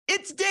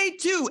It's day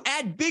 2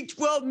 at Big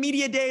 12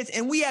 Media Days,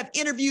 and we have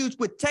interviews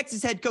with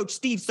Texas head coach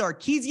Steve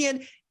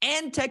Sarkisian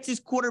and Texas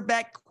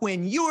quarterback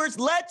Quinn Ewers.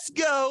 Let's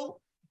go.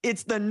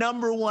 It's the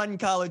 #1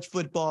 college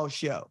football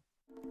show.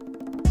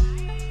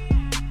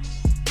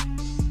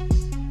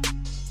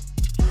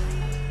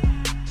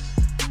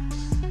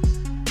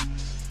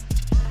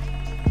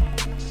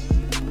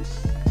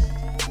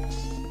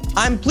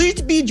 I'm pleased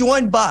to be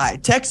joined by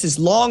Texas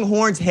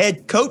Longhorns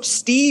head coach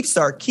Steve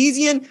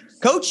Sarkisian.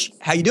 Coach,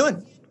 how you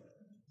doing?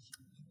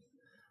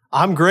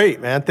 I'm great,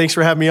 man. Thanks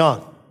for having me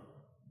on.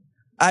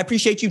 I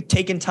appreciate you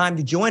taking time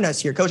to join us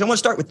here, Coach. I want to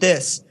start with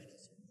this.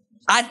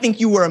 I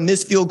think you were a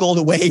missed field goal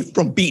away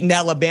from beating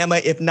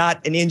Alabama, if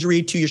not an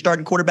injury to your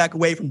starting quarterback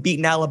away from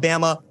beating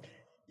Alabama.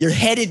 You're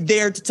headed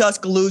there to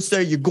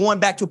Tuscaloosa. You're going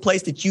back to a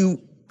place that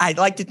I'd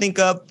like to think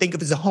of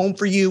as a home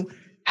for you.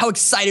 How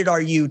excited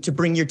are you to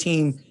bring your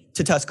team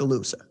to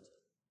Tuscaloosa?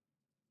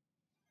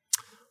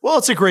 Well,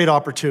 it's a great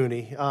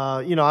opportunity.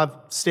 I've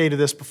stated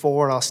this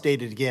before and I'll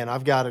state it again.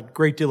 I've got a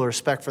great deal of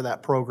respect for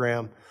that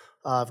program.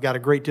 I've got a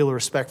great deal of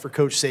respect for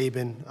Coach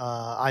Saban.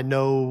 I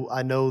know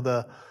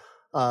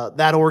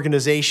that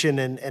organization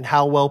and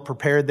how well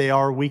prepared they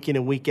are week in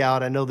and week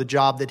out. I know the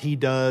job that he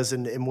does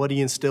and what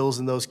he instills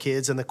in those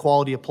kids and the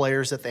quality of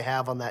players that they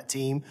have on that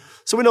team.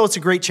 So we know it's a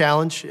great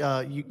challenge.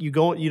 Not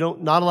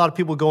a lot of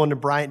people go into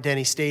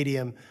Bryant-Denny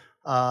Stadium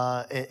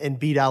and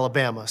beat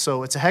Alabama.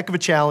 So it's a heck of a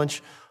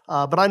challenge.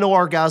 But I know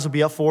our guys will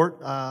be up for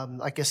it.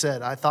 Like I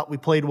said, I thought we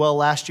played well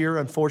last year.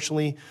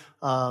 Unfortunately,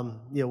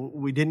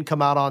 we didn't come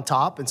out on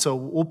top, and so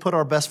we'll put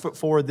our best foot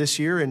forward this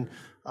year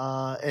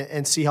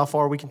and see how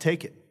far we can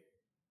take it.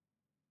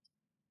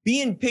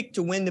 Being picked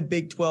to win the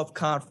Big 12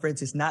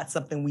 conference is not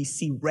something we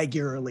see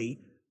regularly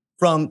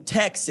from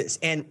Texas.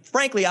 And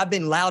frankly, I've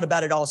been loud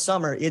about it all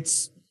summer.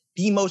 It's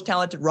the most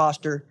talented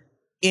roster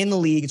in the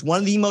league. It's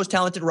one of the most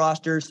talented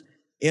rosters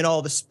in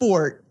all the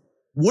sport.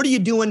 What are you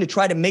doing to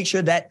try to make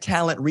sure that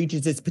talent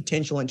reaches its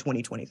potential in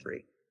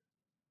 2023?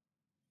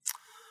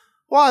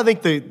 Well, I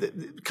think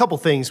the couple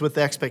things with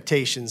the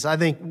expectations. I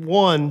think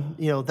one,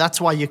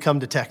 that's why you come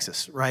to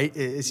Texas, right?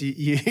 Is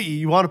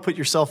you want to put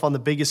yourself on the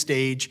biggest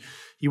stage.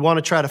 You want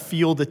to try to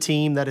field a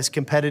team that is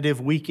competitive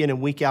week in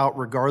and week out,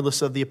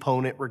 regardless of the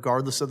opponent,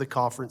 regardless of the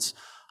conference.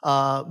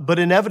 But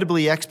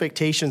inevitably,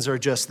 expectations are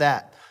just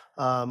that.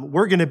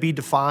 We're going to be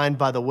defined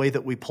by the way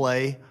that we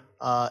play.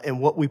 And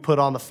what we put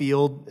on the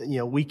field,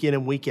 week in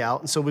and week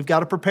out. And so we've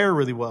got to prepare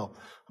really well.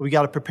 We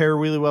got to prepare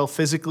really well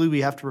physically. We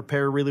have to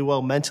prepare really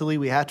well mentally.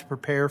 We have to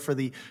prepare for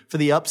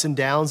the ups and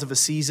downs of a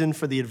season,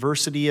 for the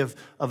adversity of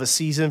a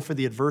season, for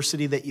the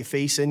adversity that you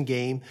face in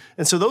game.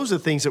 And so those are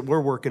the things that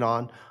we're working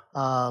on.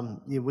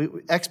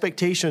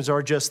 Expectations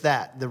are just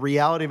that. The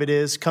reality of it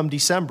is, come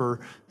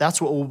December,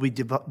 that's what we'll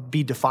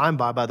be defined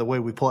by the way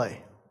we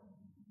play.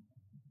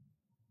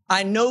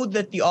 I know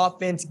that the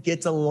offense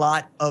gets a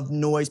lot of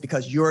noise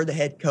because you're the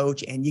head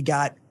coach and you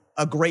got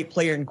a great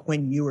player in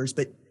Quinn Ewers,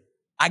 but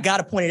I got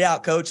to point it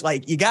out, Coach,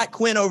 you got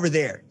Quinn over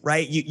there,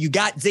 right? You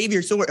got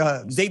Xavier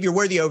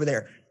Worthy over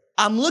there.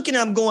 I'm looking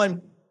and I'm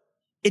going,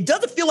 it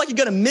doesn't feel like you're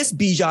going to miss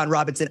Bijan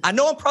Robinson. I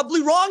know I'm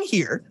probably wrong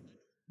here,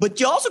 but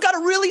you also got a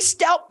really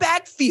stout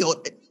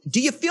backfield.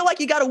 Do you feel like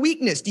you got a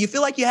weakness? Do you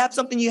feel like you have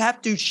something you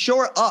have to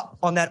shore up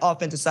on that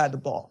offensive side of the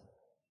ball?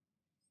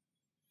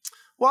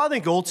 Well, I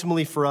think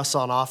ultimately for us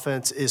on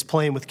offense is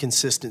playing with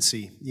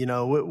consistency.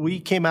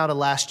 We came out of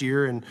last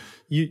year and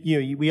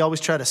we always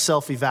try to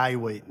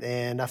self-evaluate.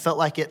 And I felt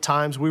like at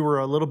times we were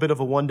a little bit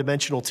of a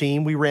one-dimensional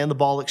team. We ran the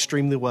ball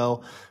extremely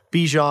well.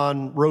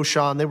 Bijan,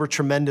 Roshan, they were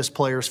tremendous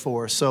players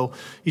for us. So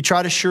you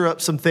try to shore up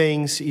some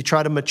things. You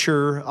try to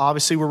mature.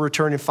 Obviously, we're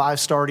returning 5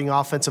 starting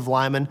offensive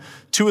linemen.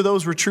 2 of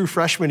those were true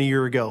freshmen a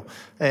year ago.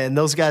 And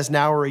those guys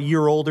now are a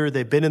year older.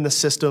 They've been in the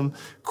system.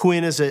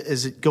 Quinn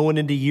is going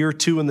into year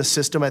 2 in the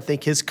system. I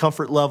think his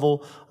comfort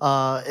level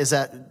is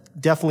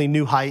at definitely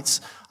new heights.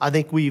 I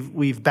think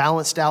we've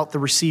balanced out the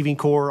receiving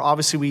core.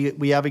 Obviously,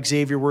 we have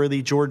Xavier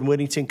Worthy, Jordan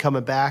Whittington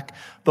coming back,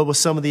 but with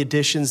some of the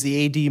additions, the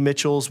A.D.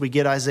 Mitchells, we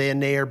get Isaiah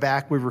Nair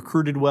back. We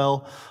recruited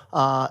well,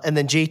 and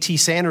then J.T.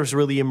 Sanders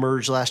really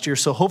emerged last year.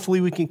 So hopefully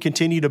we can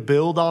continue to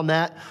build on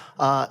that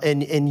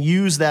and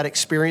use that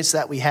experience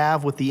that we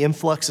have with the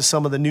influx of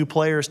some of the new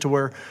players to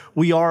where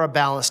we are a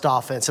balanced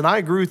offense. And I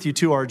agree with you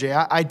too,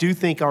 RJ. I do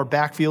think our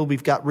backfield,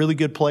 we've got really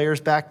good players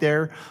back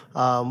there,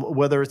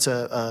 whether it's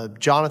a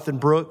Jonathan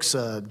Brooks,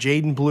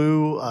 Jaden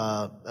Blue,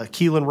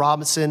 Keelan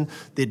Robinson,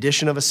 the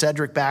addition of a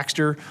Cedric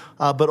Baxter.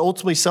 But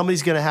ultimately,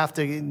 somebody's going to have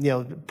to,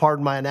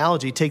 pardon my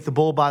analogy, take the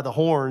bull by the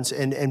horns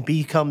and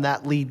become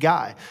that lead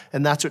guy.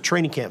 And that's what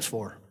training camp's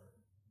for.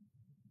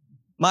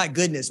 My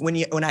goodness,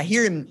 when I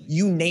hear him,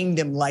 you named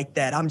him like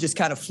that, I'm just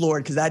kind of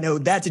floored because I know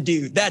that's a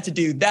dude, that's a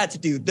dude, that's a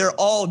dude. They're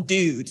all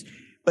dudes.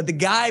 But the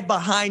guy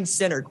behind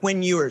center,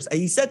 Quinn Ewers,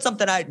 he said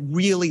something I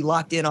really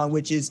locked in on,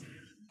 which is,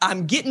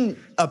 I'm getting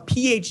a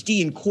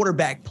PhD in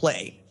quarterback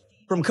play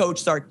from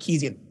Coach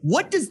Sarkisian.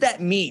 What does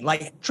that mean?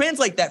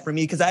 Translate that for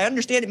me, because I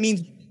understand it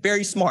means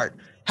very smart.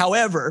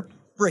 However,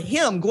 for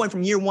him, going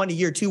from year 1 to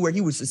year 2, where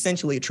he was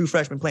essentially a true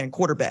freshman playing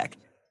quarterback,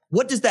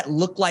 what does that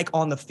look like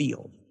on the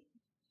field?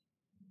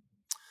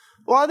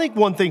 Well, I think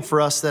one thing for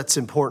us that's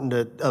important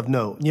of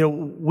note,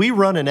 we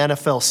run an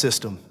NFL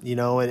system,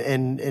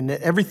 and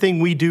everything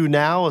we do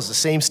now is the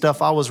same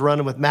stuff I was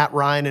running with Matt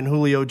Ryan and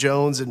Julio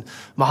Jones and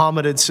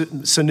Muhammad and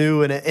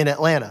Sanu in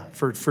Atlanta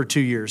for 2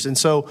 years. And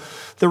so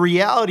the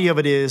reality of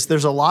it is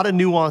there's a lot of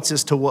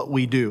nuances to what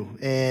we do.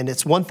 And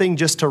it's one thing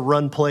just to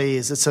run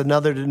plays. It's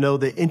another to know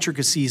the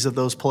intricacies of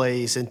those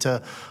plays and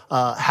to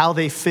how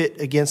they fit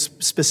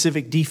against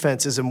specific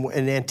defenses and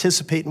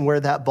anticipating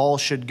where that ball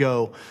should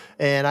go.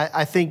 And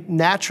I think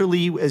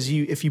naturally,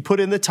 if you put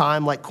in the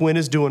time like Quinn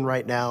is doing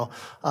right now,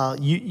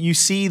 you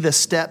see the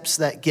steps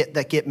that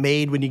get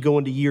made when you go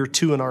into year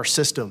 2 in our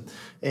system.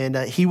 And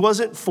he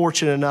wasn't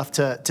fortunate enough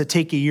to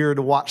take a year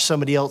to watch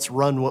somebody else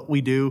run what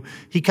we do.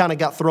 He kind of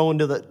got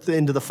thrown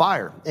into the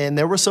fire. And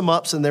there were some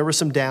ups and there were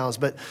some downs.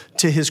 But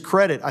to his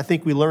credit, I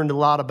think we learned a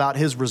lot about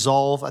his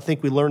resolve. I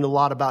think we learned a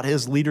lot about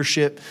his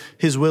leadership,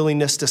 his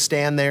willingness to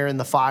stand there in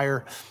the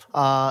fire.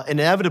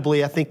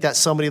 Inevitably, I think that's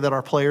somebody that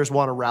our players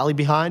want to rally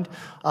behind.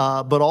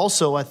 But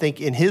also, I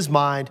think in his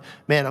mind,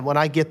 man, when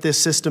I get this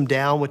system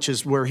down, which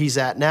is where he's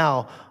at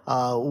now,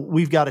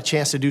 we've got a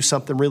chance to do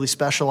something really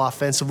special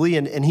offensively.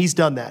 And he's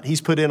done that.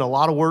 He's put in a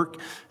lot of work,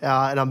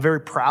 and I'm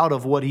very proud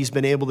of what he's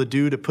been able to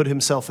do to put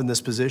himself in this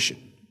position.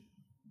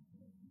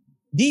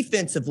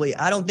 Defensively,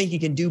 I don't think you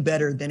can do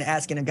better than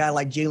asking a guy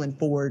like Jalen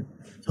Ford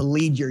to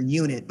lead your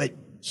unit. But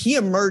he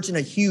emerged in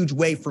a huge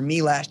way for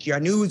me last year. I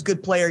knew he was a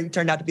good player. He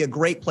turned out to be a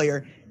great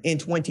player in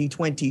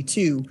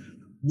 2022.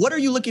 What are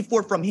you looking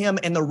for from him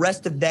and the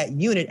rest of that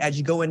unit as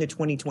you go into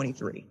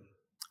 2023?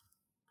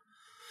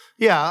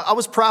 Yeah, I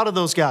was proud of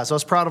those guys. I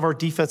was proud of our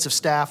defensive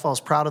staff. I was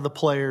proud of the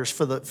players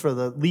for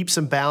the leaps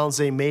and bounds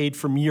they made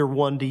from year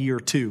 1 to year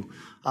 2.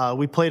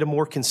 We played a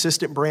more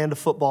consistent brand of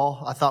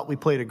football. I thought we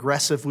played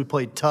aggressive. We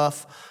played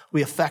tough.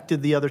 We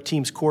affected the other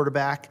team's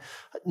quarterback.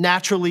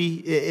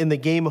 Naturally, in the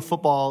game of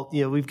football,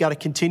 we've got to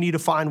continue to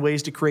find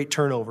ways to create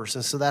turnovers.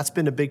 And so that's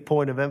been a big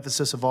point of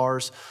emphasis of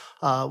ours.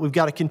 We've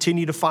got to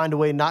continue to find a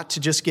way not to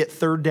just get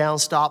third down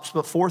stops,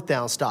 but fourth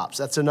down stops.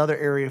 That's another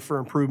area for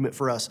improvement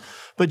for us.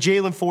 But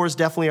Jalen Ford is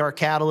definitely our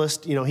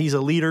catalyst. He's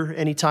a leader.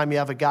 Anytime you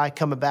have a guy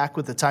coming back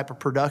with the type of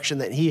production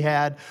that he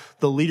had,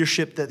 the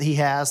leadership that he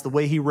has, the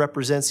way he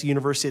represents the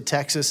University of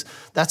Texas,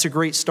 that's a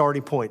great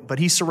starting point. But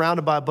he's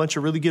surrounded by a bunch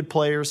of really good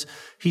players.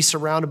 He's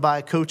surrounded by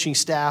a coaching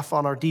staff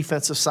on our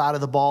defensive side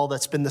of the ball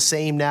that's been the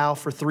same now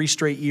for 3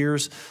 straight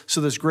years. So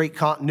there's great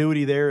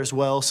continuity there as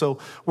well. So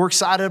we're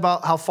excited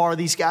about how far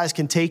these guys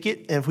can take it.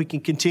 And if we can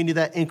continue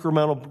that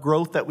incremental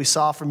growth that we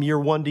saw from year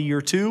 1 to year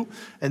 2,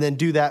 and then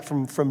do that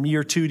from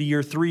year 2 to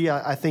year 3,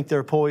 I think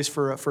they're poised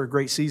for a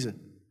great season.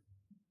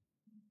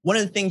 One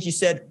of the things you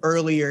said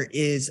earlier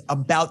is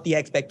about the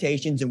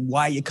expectations and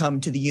why you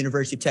come to the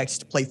University of Texas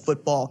to play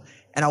football.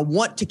 And I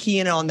want to key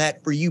in on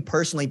that for you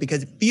personally,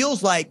 because it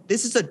feels like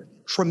this is a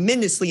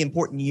tremendously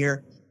important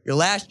year. Your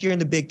last year in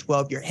the Big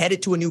 12, you're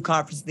headed to a new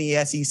conference in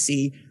the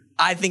SEC.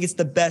 I think it's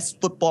the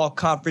best football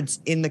conference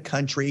in the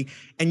country.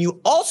 And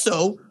you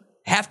also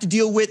have to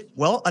deal with,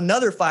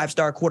 another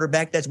 5-star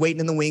quarterback that's waiting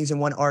in the wings and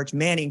one Arch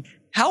Manning.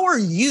 How are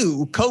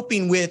you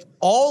coping with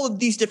all of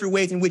these different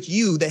ways in which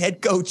you, the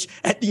head coach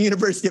at the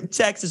University of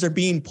Texas, are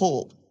being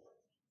pulled?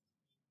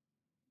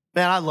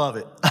 Man, I love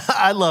it.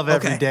 I love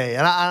every day.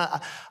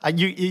 And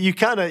you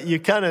kind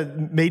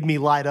of made me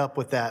light up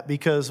with that,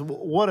 because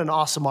what an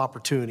awesome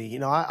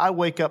opportunity. I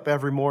wake up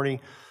every morning.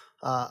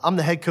 I'm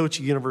the head coach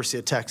of the University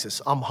of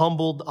Texas. I'm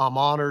humbled. I'm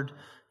honored.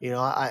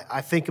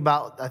 I think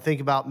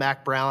about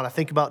Mac Brown. I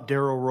think about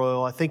Darryl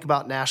Royal. I think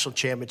about national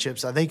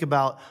championships. I think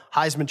about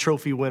Heisman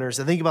Trophy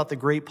winners. I think about the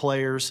great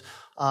players.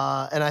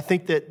 And I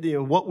think that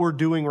what we're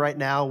doing right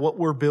now, what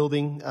we're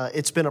building,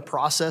 it's been a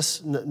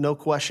process, no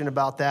question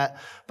about that.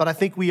 But I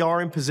think we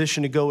are in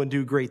position to go and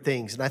do great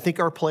things. And I think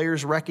our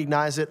players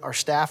recognize it. Our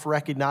staff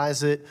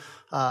recognize it.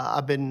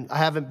 I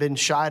haven't been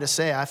shy to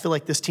say I feel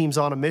like this team's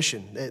on a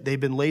mission. They've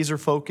been laser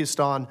focused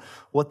on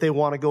what they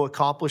want to go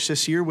accomplish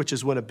this year, which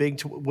is win a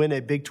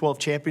Big 12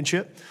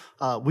 championship.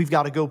 We've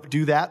got to go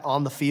do that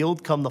on the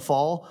field come the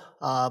fall.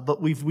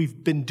 But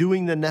we've been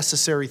doing the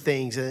necessary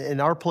things,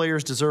 and our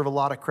players deserve a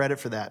lot of credit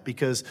for that,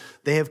 because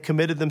they have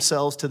committed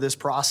themselves to this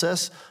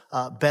process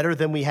better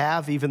than we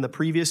have even the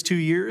previous 2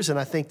 years. And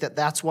I think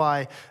that's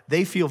why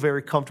they feel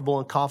very comfortable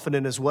and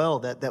confident as well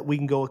that we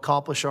can go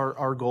accomplish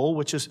our goal,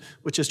 which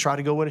is try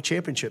to go win a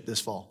championship this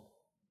fall.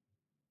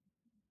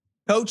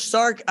 Coach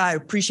Sark, I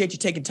appreciate you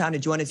taking time to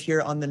join us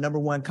here on the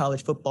 #1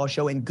 college football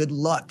show, and good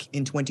luck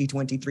in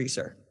 2023,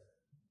 sir.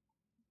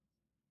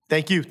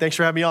 Thank you. Thanks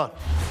for having me on.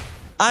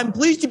 I'm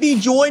pleased to be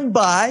joined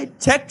by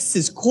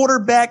Texas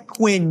quarterback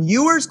Quinn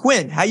Ewers.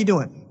 Quinn, how you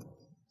doing?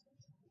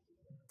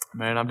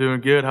 Man, I'm doing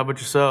good. How about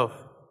yourself?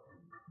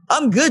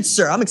 I'm good,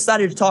 sir. I'm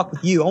excited to talk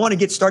with you. I want to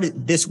get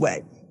started this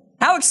way.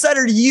 How excited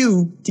are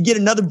you to get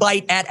another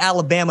bite at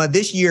Alabama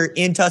this year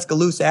in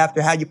Tuscaloosa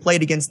after how you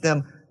played against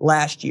them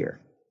last year?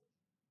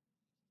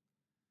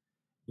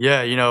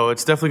 Yeah,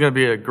 it's definitely going to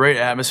be a great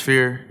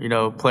atmosphere,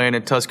 playing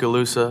in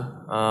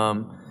Tuscaloosa.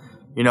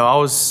 I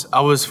was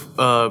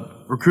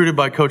recruited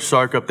by Coach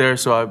Sark up there,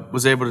 so I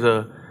was able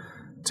to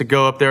to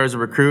go up there as a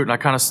recruit, and I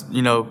kind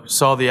of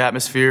saw the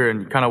atmosphere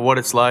and kind of what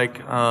it's like,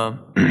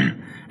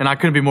 and I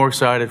couldn't be more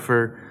excited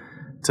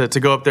to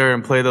go up there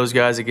and play those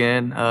guys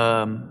again.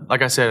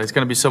 Like I said, it's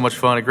going to be so much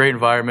fun, a great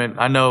environment.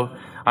 I know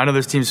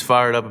this team's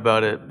fired up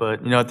about it,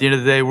 but at the end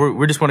of the day,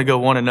 we just want to go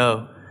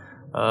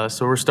 1-0.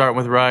 So we're starting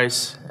with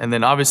Rice, and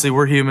then obviously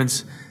we're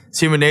humans. It's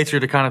human nature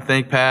to kind of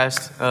think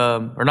past,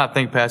 or not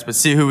think past, but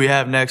see who we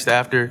have next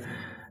after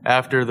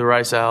the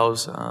Rice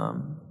Owls.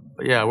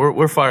 But yeah,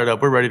 we're fired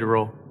up. We're ready to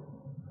roll.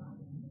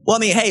 Well, I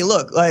mean, hey,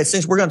 look,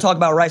 since we're going to talk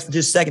about Rice for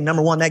just a second,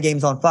 number one, that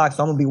game's on Fox,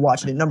 so I'm going to be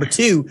watching it. Number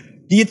two,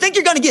 do you think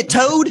you're going to get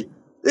towed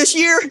this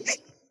year?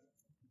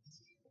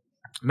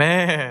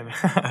 Man,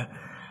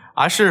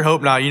 I sure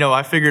hope not.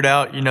 I figured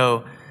out,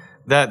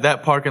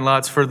 that parking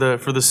lot's for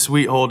the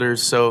suite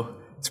holders, so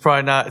it's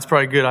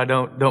probably good I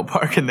don't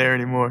park in there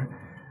anymore.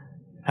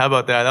 How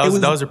about that?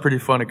 That was a pretty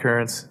fun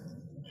occurrence.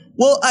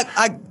 Well,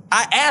 I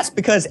asked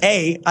because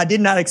I did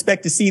not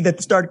expect to see that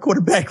the starting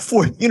quarterback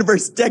for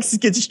University of Texas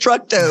gets his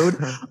truck towed.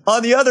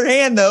 On the other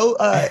hand, though,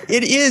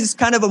 it is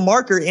kind of a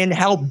marker in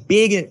how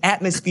big an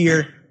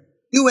atmosphere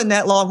you and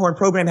that Longhorn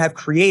program have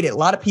created. A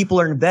lot of people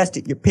are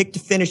invested. You're picked to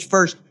finish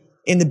first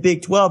in the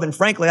Big 12, and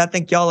frankly, I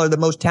think y'all are the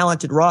most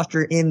talented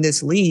roster in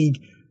this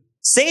league.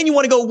 Saying you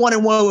want to go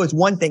 1-0 is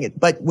one thing,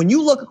 but when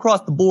you look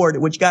across the board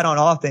at what you got on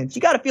offense,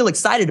 you got to feel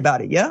excited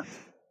about it, yeah?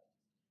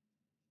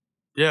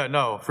 Yeah,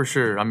 no, for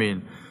sure. I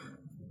mean,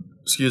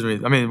 excuse me.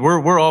 I mean,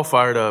 we're all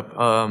fired up.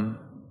 I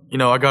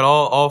got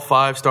all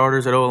 5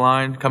 starters at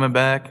O-line coming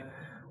back,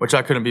 which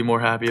I couldn't be more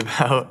happy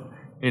about.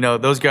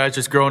 Those guys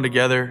just growing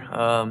together.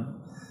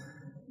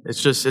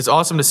 It's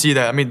awesome to see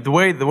that. I mean, the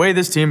way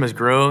this team has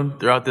grown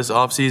throughout this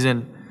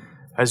offseason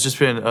has just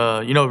been,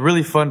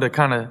 really fun to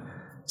kind of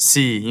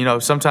see.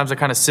 Sometimes I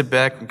kind of sit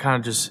back and kind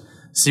of just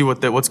see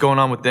what's going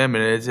on with them,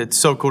 and it's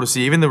so cool to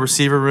see. Even the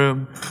receiver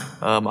room,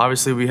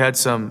 obviously we got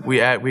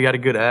a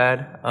good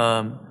ad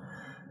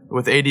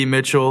with A.D.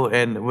 Mitchell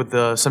and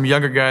with some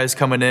younger guys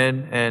coming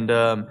in,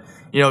 and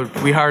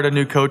we hired a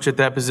new coach at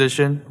that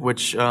position,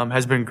 which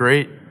has been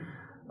great.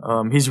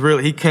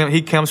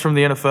 He comes from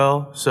the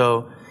NFL,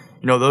 so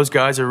those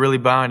guys are really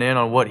buying in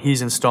on what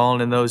he's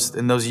installing in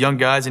those young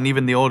guys and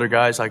even the older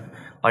guys like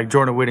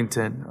Jordan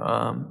Whittington.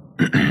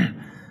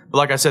 But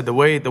like I said, the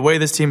way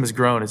this team has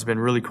grown, it's been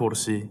really cool to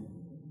see.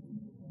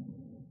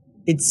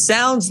 It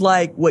sounds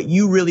like what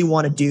you really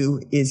want to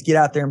do is get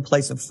out there and play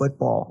some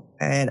football.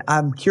 And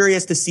I'm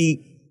curious to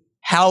see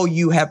how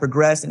you have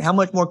progressed and how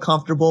much more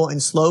comfortable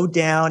and slowed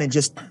down and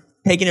just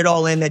taking it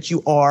all in that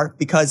you are,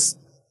 because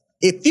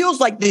it feels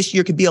like this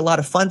year could be a lot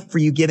of fun for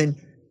you, given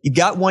you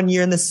got 1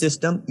 year in the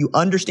system, you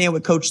understand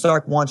what Coach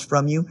Sark wants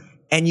from you,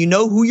 and you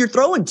know who you're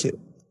throwing to.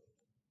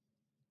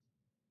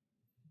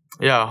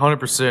 Yeah,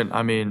 100%.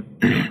 I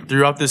mean,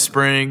 throughout this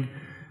spring,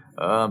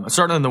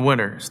 starting in the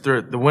winter,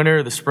 through the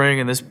winter, the spring,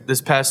 and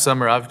this past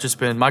summer,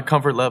 my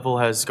comfort level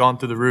has gone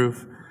through the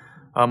roof.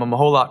 I'm a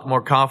whole lot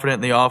more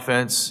confident in the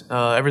offense.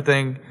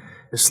 Everything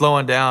is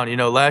slowing down.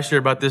 Last year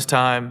about this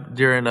time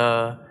during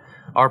our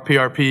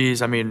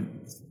PRPs, I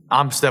mean,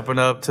 I'm stepping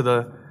up to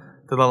the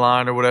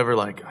line or whatever.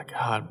 Like,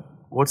 God,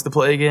 what's the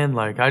play again?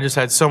 Like, I just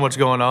had so much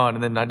going on,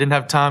 and then I didn't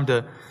have time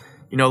to,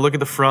 look at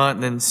the front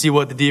and then see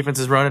what the defense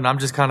is running. I'm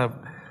just kind of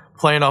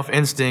playing off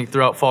instinct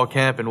throughout fall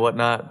camp and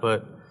whatnot.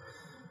 But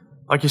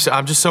like you said,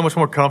 I'm just so much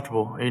more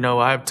comfortable.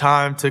 I have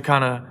time to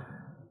kind of,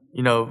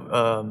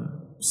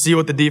 see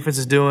what the defense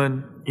is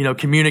doing,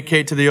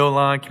 communicate to the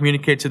O-line,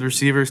 communicate to the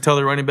receivers, tell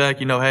the running back,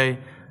 hey,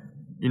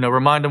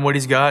 remind him what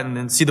he's got, and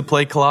then see the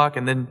play clock,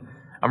 and then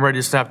I'm ready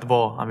to snap the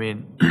ball. I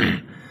mean,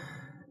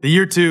 the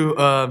year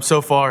 2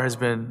 so far has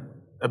been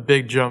a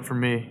big jump for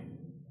me.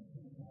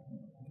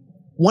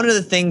 One of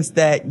the things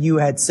that you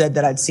had said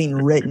that I'd seen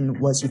written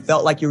was you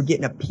felt like you were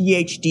getting a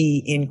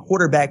PhD in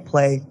quarterback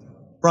play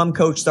from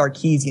Coach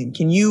Sarkisian.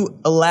 Can you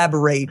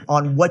elaborate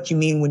on what you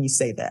mean when you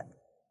say that?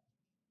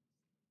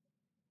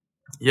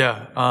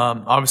 Yeah,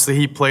 obviously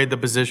he played the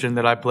position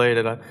that I played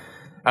at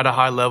a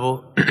high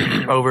level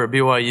over at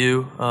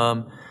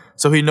BYU,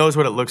 so he knows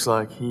what it looks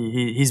like.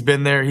 He's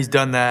been there, he's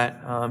done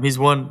that. He's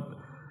won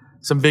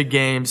some big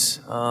games,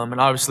 and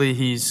obviously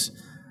he's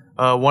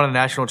won a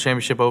national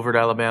championship over at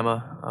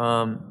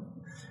Alabama.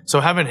 So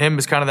having him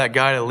as kind of that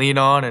guy to lean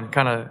on and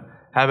kind of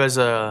have as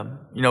a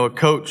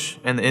coach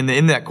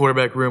in that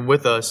quarterback room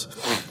with us.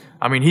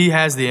 I mean, he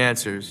has the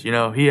answers. He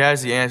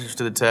has the answers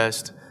to the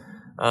test.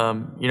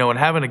 And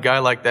having a guy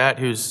like that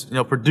who's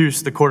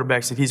produced the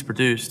quarterbacks that he's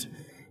produced,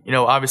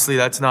 obviously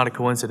that's not a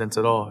coincidence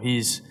at all.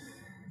 He's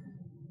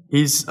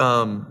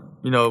one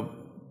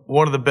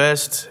of the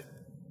best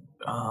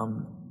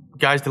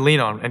guys to lean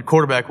on, and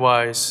quarterback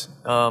wise,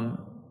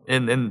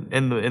 in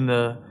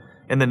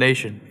the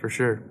nation for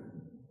sure.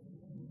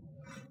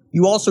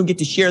 You also get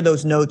to share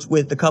those notes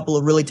with a couple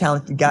of really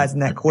talented guys in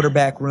that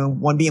quarterback room,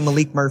 one being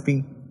Malik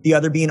Murphy, the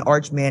other being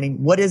Arch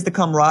Manning. What has the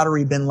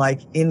camaraderie been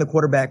like in the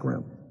quarterback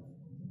room?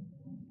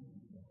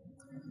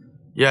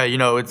 Yeah,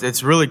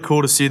 it's really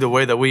cool to see the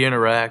way that we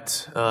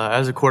interact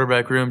as a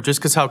quarterback room, just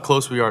because how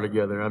close we are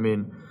together. I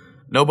mean,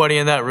 nobody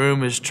in that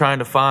room is trying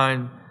to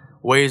find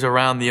ways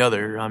around the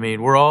other. I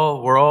mean, we're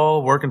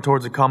all working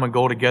towards a common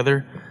goal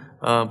together.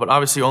 But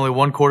obviously only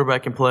one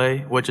quarterback can play,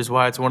 which is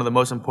why it's one of the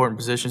most important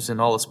positions in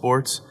all of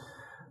sports.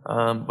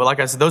 But like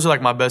I said, those are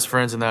like my best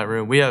friends in that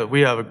room. We have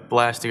a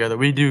blast together.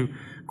 We do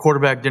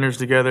quarterback dinners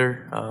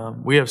together.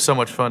 We have so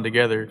much fun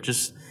together.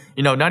 Just,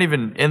 not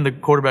even in the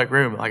quarterback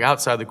room, like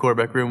outside the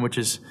quarterback room, which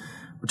is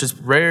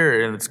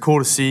rare, and it's cool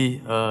to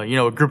see,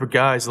 a group of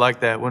guys like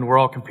that when we're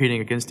all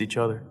competing against each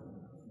other.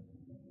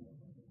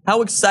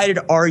 How excited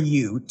are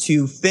you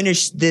to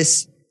finish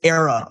this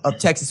era of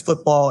Texas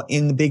football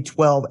in the Big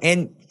 12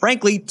 and,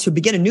 frankly, to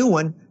begin a new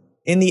one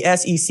in the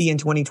SEC in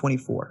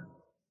 2024?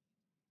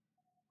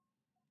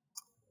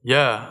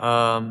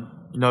 Yeah,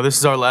 this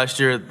is our last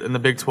year in the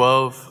Big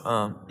 12.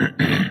 I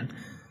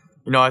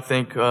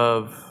think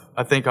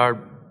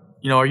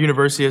our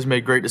university has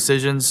made great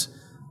decisions.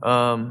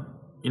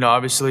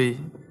 Obviously,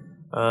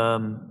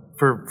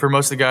 for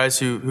most of the guys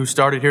who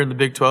started here in the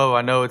Big 12,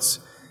 I know it's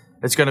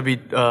going to be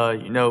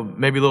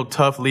maybe a little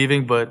tough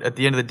leaving, but at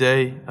the end of the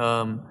day,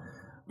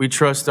 we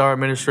trust our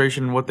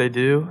administration and what they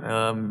do,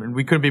 and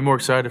we couldn't be more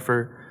excited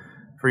for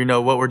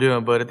what we're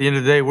doing. But at the end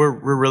of the day,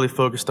 we're really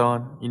focused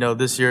on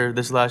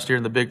this last year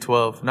in the Big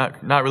 12.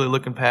 Not really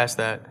looking past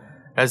that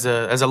as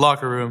a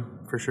locker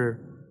room for sure.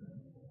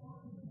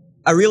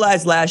 I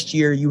realized last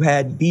year you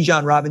had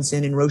Bijan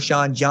Robinson and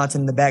Roschon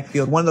Johnson in the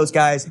backfield. One of those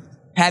guys,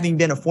 having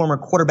been a former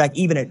quarterback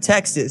even at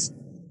Texas,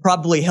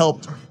 probably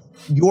helped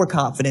your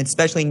confidence,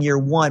 especially in year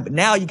one. But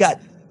now you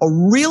got a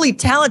really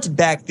talented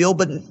backfield,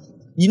 but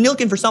you're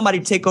looking for somebody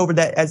to take over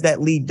that as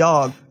that lead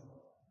dog.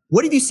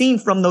 What have you seen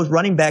from those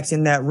running backs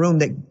in that room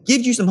that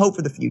gives you some hope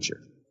for the future?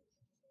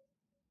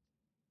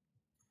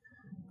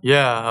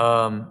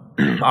 Yeah,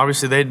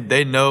 obviously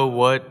they know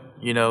what,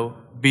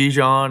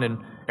 Bijan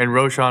and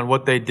Roschon,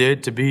 what they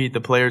did to be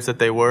the players that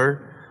they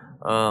were.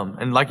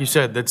 And like you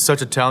said, that's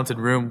such a talented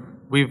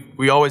room.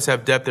 We always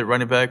have depth at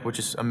running back, which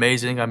is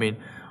amazing. I mean,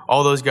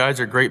 all those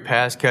guys are great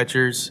pass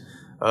catchers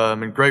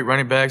and great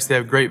running backs. They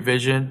have great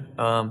vision.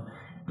 And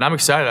I'm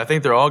excited. I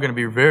think they're all going to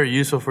be very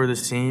useful for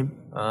this team.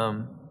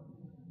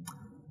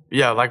 We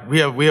have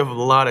a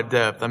lot of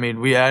depth. I mean,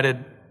 we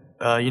added,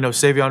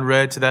 Savion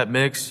Red to that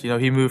mix.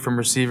 He moved from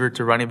receiver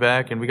to running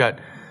back, and we got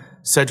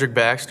Cedric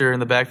Baxter in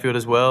the backfield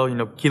as well.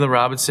 Keelan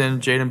Robinson,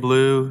 Jaden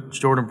Blue,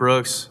 Jordan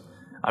Brooks.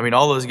 I mean,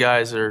 all those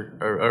guys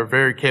are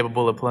very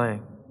capable of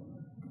playing.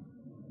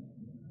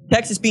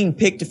 Texas being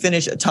picked to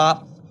finish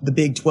atop the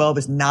Big 12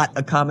 is not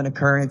a common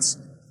occurrence.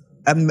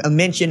 I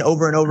mentioned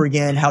over and over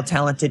again how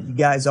talented you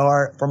guys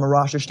are from a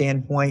roster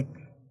standpoint.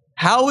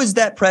 How is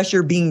that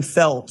pressure being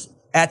felt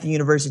at the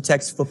University of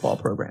Texas football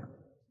program?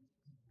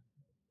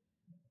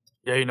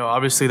 Yeah,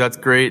 obviously that's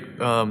great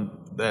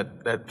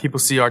that people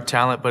see our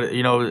talent, but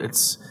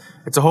it's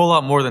a whole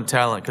lot more than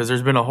talent, because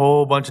there's been a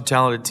whole bunch of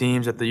talented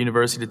teams at the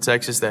University of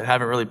Texas that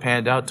haven't really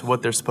panned out to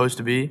what they're supposed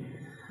to be.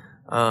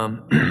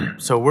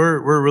 So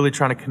we're really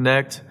trying to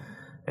connect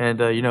and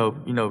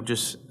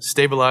just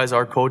stabilize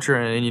our culture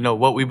and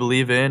what we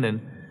believe in,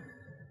 and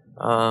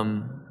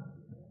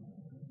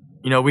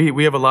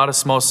we have a lot of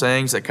small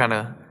sayings that kind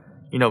of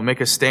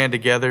make us stand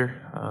together,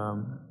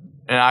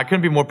 and I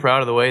couldn't be more proud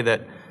of the way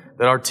that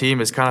our team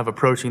is kind of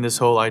approaching this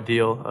whole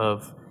ideal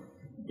of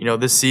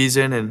this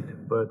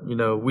season, but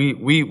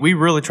we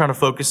really trying to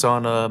focus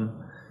on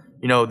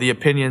the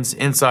opinions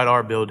inside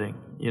our building.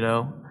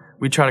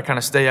 We try to kind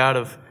of stay out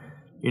of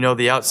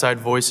the outside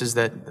voices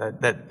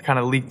that kind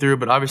of leak through.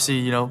 But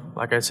obviously,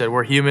 like I said,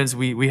 we're humans.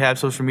 We have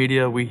social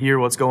media. We hear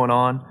what's going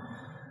on.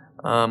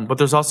 But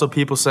there's also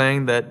people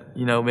saying that,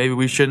 maybe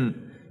we shouldn't,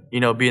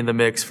 be in the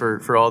mix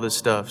for all this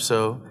stuff.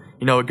 So,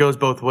 it goes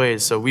both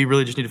ways. So we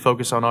really just need to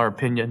focus on our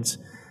opinions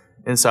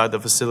inside the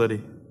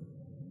facility.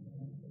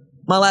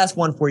 My last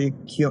one for you,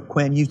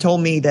 Quinn. You told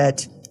me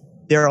that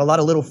there are a lot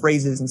of little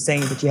phrases and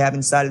sayings that you have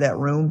inside of that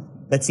room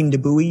that seem to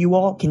buoy you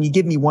all. Can you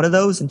give me one of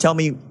those and tell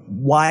me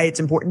why it's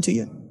important to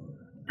you?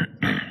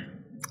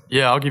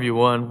 Yeah, I'll give you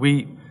one.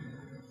 We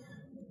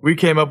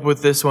came up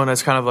with this one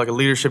as kind of like a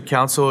leadership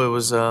council. It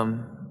was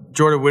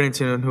Jordan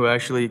Whittington who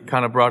actually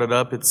kind of brought it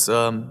up. It's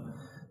the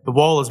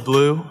wall is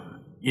blue.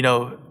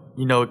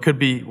 It could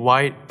be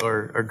white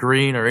or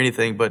green or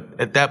anything, but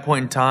at that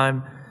point in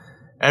time,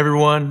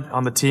 everyone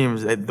on the team,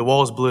 the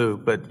wall is blue.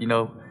 But you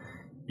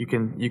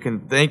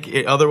can think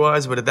it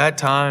otherwise. But at that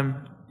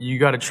time, you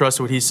got to trust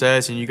what he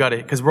says, and you got to,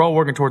 because we're all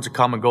working towards a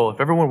common goal. If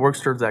everyone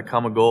works towards that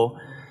common goal,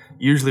 it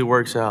usually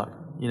works out.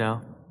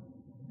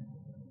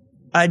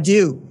 I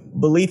do.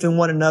 Belief in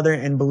one another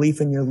and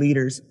belief in your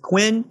leaders.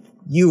 Quinn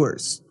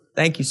Ewers,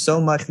 thank you so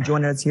much for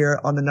joining us here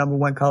on the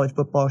 #1 college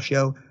football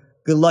show.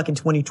 Good luck in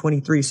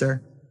 2023,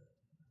 sir.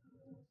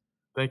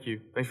 Thank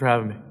you. Thanks for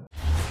having me.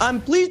 I'm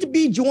pleased to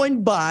be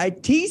joined by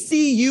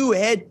TCU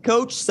head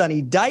coach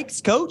Sonny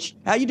Dykes. Coach,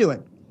 how you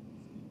doing?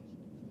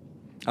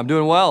 I'm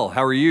doing well.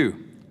 How are you?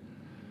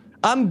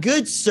 I'm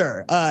good,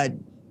 sir.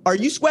 Are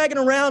you swagging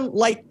around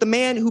like the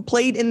man who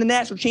played in the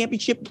national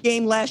championship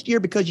game last year?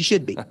 Because you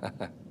should be.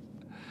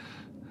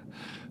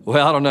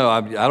 Well, I don't know.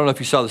 I don't know if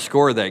you saw the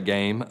score of that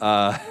game.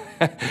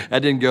 that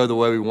didn't go the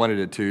way we wanted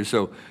it to.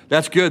 So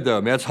that's good, though.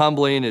 I mean, that's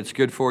humbling. It's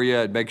good for you.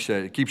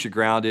 It keeps you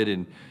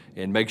grounded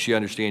and makes you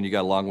understand you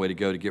got a long way to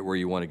go to get where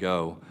you want to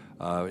go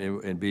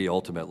and be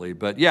ultimately.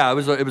 But yeah, it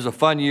was a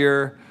fun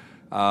year.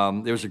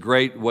 It was a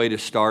great way to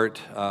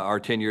start our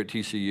tenure at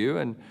TCU,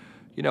 and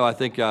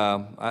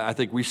I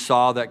think we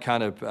saw that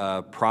kind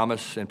of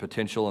promise and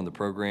potential in the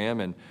program,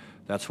 and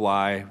that's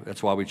why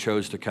we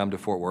chose to come to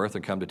Fort Worth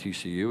and come to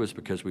TCU, is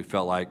because we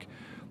felt like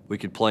we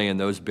could play in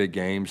those big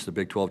games, the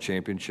Big 12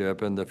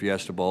 championship and the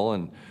Fiesta Bowl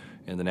and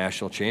the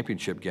national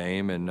championship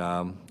game, and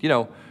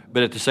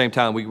but at the same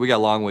time we got a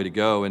long way to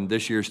go, and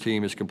this year's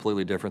team is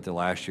completely different than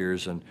last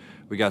year's, and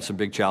we got some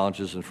big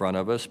challenges in front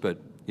of us, but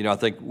I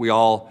think we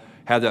all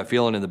have that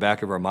feeling in the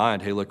back of our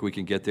mind, hey, look, we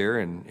can get there,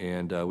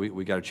 and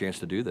we got a chance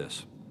to do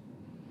this.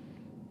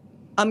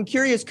 I'm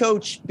curious,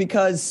 Coach,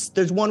 because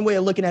there's one way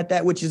of looking at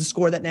that, which is to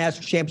score that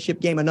national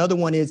championship game. Another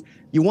one is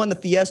you won the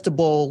Fiesta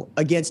Bowl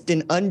against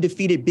an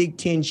undefeated Big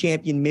Ten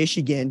champion,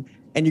 Michigan,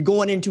 and you're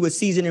going into a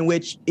season in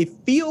which it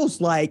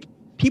feels like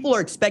people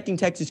are expecting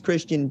Texas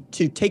Christian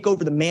to take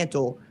over the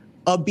mantle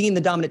of being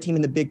the dominant team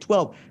in the Big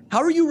 12. How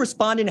are you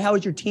responding? How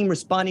is your team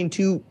responding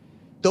to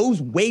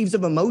those waves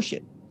of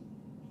emotion?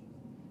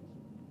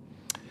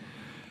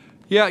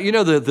 Yeah,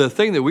 the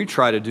thing that we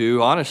try to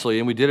do, honestly,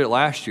 and we did it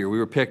last year. We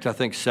were picked, I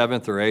think,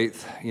 7th or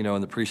 8th,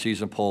 in the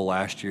preseason poll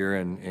last year,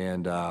 and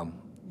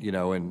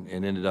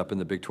ended up in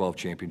the Big 12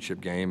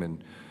 championship game,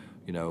 and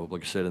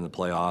like I said, in the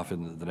playoff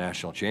and the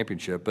national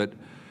championship. But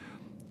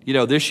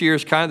this year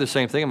is kind of the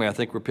same thing. I mean, I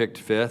think we're picked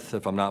 5th,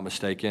 if I'm not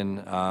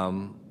mistaken,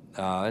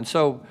 and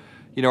so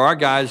our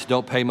guys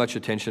don't pay much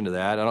attention to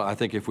that. I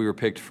think if we were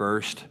picked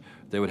 1st,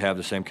 they would have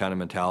the same kind of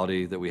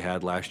mentality that we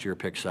had last year,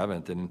 picked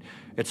 7th. And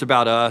it's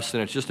about us,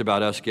 and it's just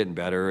about us getting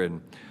better.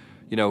 And,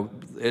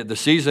 the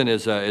season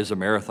is a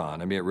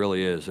marathon. I mean, it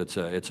really is. It's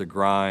a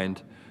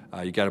grind.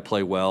 You got to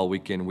play well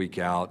week in, week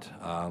out.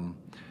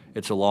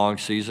 It's a long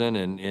season,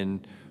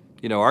 and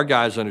our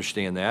guys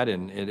understand that.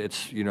 And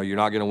it's, you're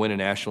not going to win a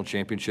national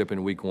championship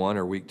in week 1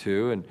 or week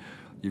 2. And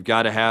you've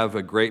got to have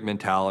a great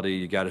mentality.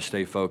 You got to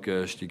stay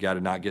focused. You got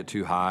to not get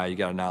too high. You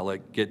got to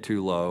not get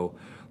too low.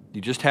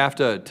 You just have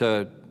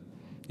to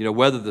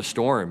weather the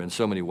storm in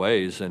so many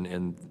ways,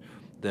 and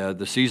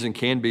the season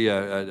can be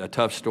a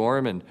tough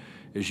storm. And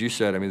as you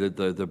said, I mean,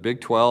 the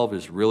Big 12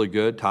 is really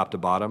good, top to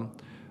bottom.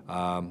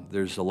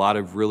 There's a lot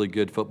of really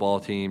good football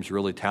teams,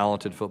 really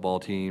talented football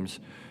teams.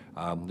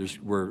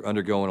 We're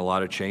undergoing a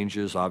lot of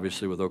changes,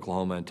 obviously, with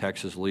Oklahoma and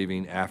Texas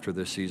leaving after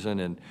this season,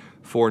 and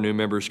 4 new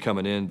members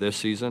coming in this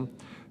season.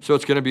 So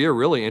it's going to be a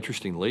really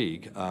interesting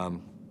league.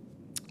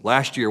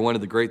 Last year, one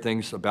of the great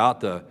things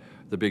about the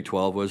Big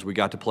 12 was we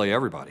got to play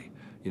everybody.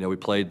 We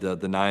played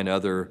the 9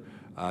 other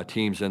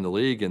teams in the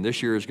league, and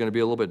this year is going to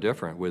be a little bit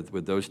different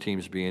with those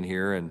teams being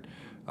here, and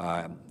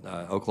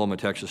Oklahoma and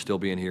Texas still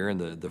being here,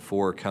 and the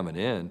 4 coming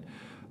in.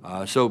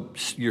 So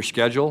your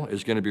schedule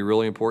is going to be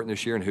really important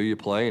this year, and who you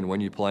play and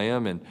when you play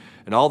them,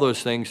 and all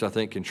those things I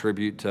think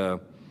contribute to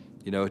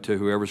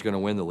whoever's going to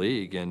win the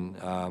league. And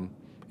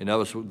that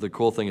was the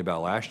cool thing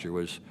about last year,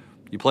 was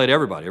you played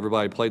everybody.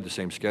 Everybody played the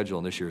same schedule,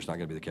 and this year it's not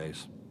going to be the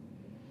case.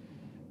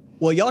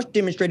 Well, y'all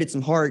demonstrated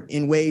some heart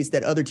in ways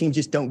that other teams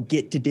just don't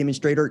get to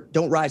demonstrate or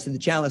don't rise to the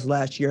challenge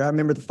last year. I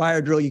remember the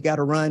fire drill you got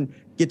to run,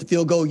 get the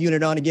field goal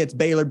unit on against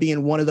Baylor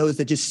being one of those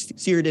that just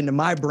seared into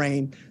my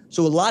brain.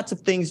 So lots of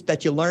things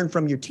that you learn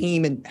from your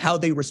team and how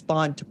they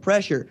respond to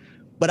pressure.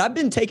 But I've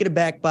been taken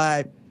aback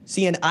by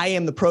seeing I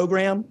Am the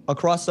Program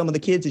across some of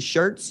the kids'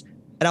 shirts.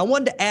 And I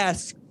wanted to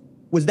ask,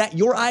 was that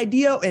your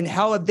idea, and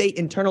how have they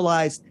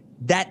internalized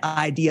that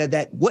idea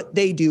that what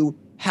they do,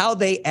 how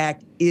they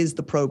act is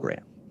the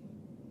program?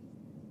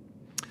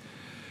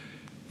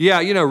 Yeah,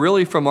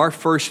 really from our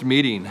first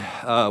meeting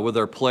with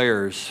our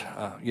players,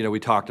 we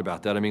talked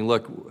about that. I mean,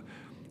 look,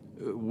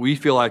 we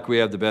feel like we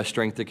have the best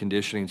strength and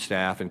conditioning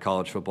staff in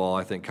college football.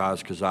 I think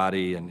Kaz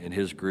Kazadi and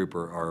his group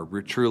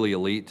are truly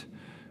elite.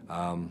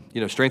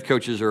 Strength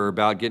coaches are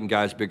about getting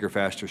guys bigger,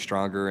 faster,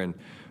 stronger, and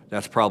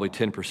that's probably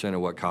 10%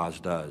 of what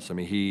Kaz does. I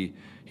mean,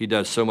 he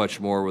does so much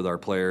more with our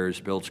players,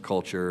 builds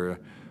culture,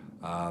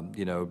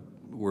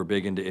 we're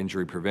big into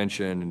injury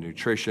prevention and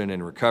nutrition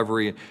and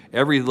recovery.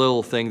 Every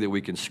little thing that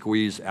we can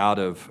squeeze out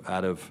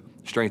of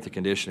strength and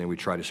conditioning, we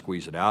try to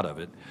squeeze it out of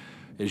it.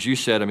 As you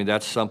said, I mean,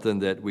 that's something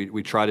that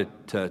we try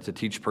to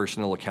teach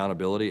personal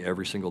accountability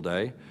every single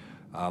day,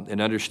 and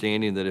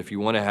understanding that if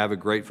you want to have a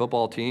great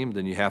football team,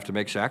 then you have to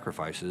make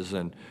sacrifices,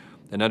 and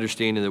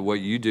understanding that what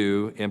you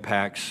do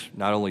impacts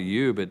not only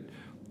you, but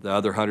the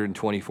other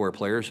 124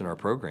 players in our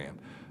program.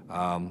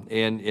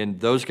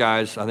 And those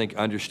guys, I think,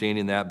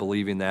 understanding that,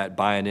 believing that,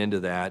 buying into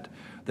that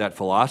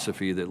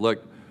philosophy that,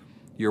 look,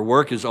 your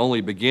work is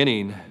only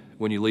beginning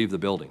when you leave the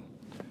building.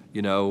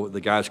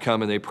 The guys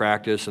come and they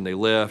practice and they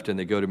lift and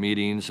they go to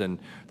meetings and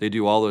they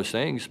do all those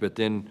things, but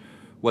then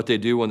what they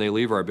do when they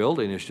leave our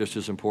building is just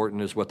as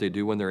important as what they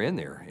do when they're in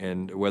there,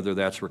 and whether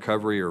that's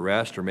recovery or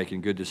rest or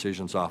making good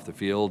decisions off the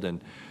field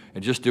and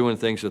just doing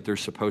things that they're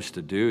supposed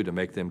to do to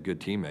make them good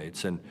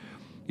teammates. And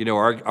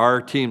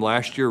our team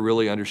last year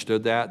really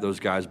understood that. Those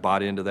guys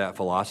bought into that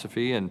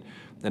philosophy, and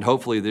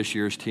hopefully this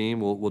year's team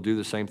will do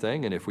the same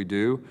thing. And if we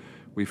do,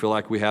 we feel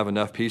like we have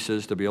enough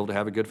pieces to be able to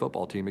have a good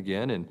football team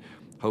again, and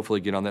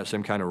hopefully get on that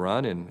same kind of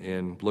run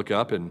and look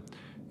up and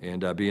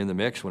be in the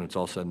mix when it's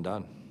all said and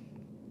done.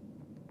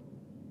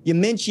 You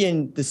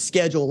mentioned the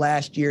schedule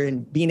last year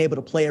and being able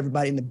to play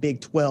everybody in the Big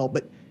 12,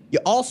 but you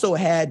also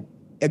had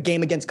a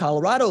game against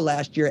Colorado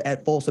last year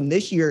at Folsom.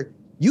 This year,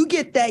 you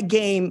get that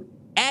game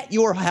at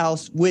your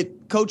house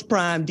with Coach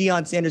Prime,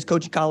 Deion Sanders,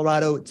 coach of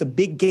Colorado. It's a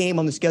big game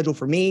on the schedule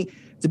for me.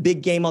 It's a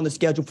big game on the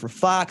schedule for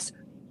Fox.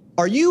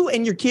 Are you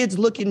and your kids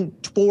looking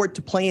forward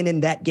to playing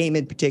in that game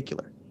in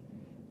particular?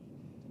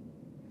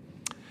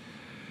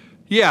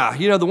 Yeah,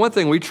 the one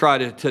thing we try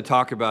to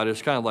talk about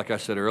is kind of like I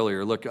said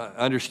earlier, look,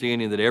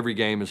 understanding that every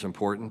game is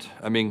important.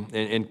 I mean,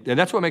 and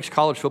that's what makes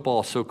college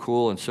football so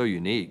cool and so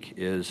unique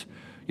is,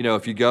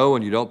 if you go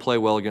and you don't play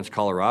well against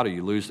Colorado,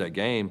 you lose that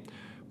game,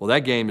 well,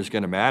 that game is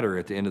going to matter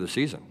at the end of the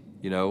season,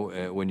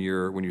 when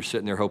you're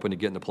sitting there hoping to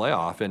get in the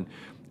playoff.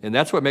 And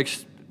that's what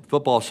makes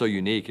football so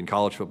unique, and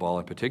college football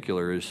in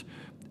particular, is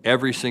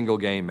every single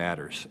game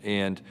matters.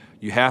 And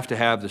you have to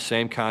have the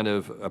same kind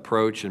of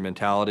approach and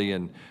mentality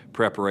and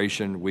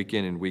preparation week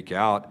in and week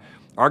out.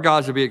 Our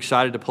guys will be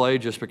excited to play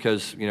just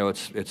because,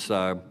 it's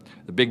the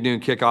big noon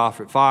kickoff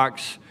at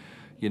Fox.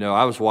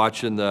 I was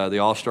watching the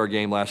All-Star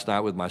game last night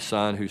with my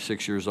son, who's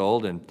 6 years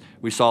old, and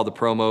we saw the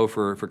promo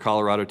for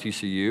Colorado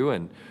TCU,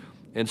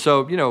 and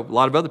so, a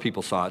lot of other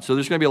people saw it. So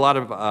there's going to be a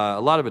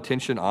lot of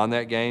attention on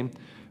that game,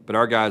 but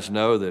our guys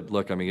know that,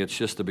 look, I mean, it's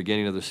just the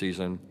beginning of the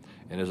season.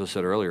 And as I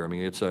said earlier, I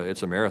mean, it's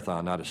a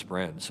marathon, not a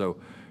sprint. So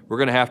we're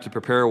going to have to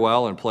prepare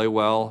well and play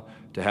well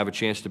to have a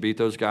chance to beat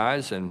those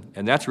guys, and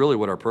that's really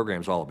what our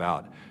program's all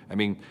about. I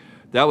mean,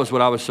 that was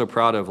what I was so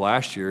proud of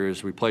last year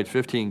is we played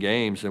 15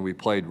 games, and we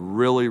played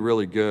really,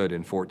 really good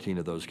in 14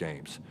 of those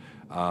games,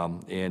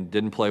 and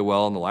didn't play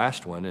well in the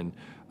last one.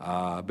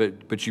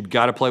 But you've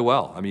got to play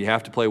well. I mean, you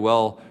have to play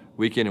well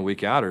week in and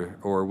week out,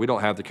 or we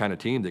don't have the kind of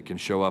team that can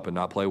show up and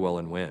not play well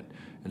and win.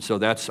 And so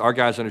our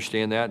guys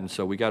understand that, and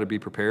so we got to be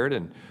prepared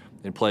and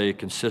play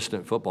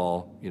consistent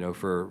football,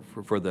 for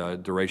the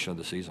duration of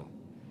the season.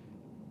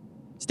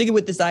 Sticking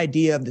with this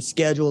idea of the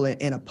schedule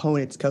and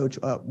opponents, Coach,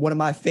 one of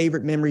my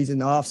favorite memories in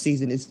the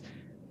offseason is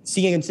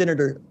seeing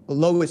Senator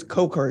Lois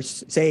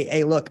Cokhurst say,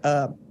 hey, look,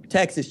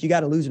 Texas, you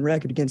got a losing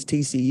record against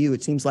TCU.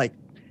 It seems like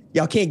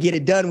y'all can't get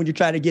it done when you're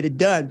trying to get it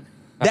done.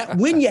 That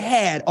win you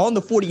had on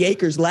the 40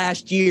 acres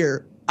last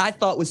year, I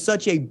thought was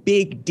such a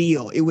big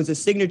deal. It was a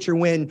signature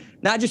win,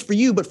 not just for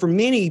you, but for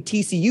many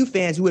TCU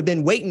fans who had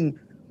been waiting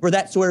for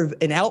that sort of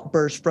an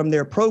outburst from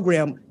their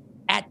program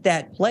at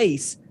that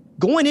place.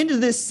 Going into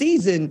this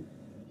season,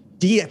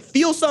 do you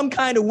feel some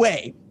kind of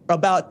way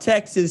about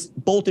Texas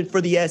bolted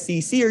for the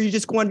SEC, or are you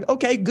just going,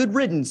 okay, good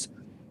riddance,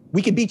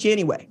 we can beat you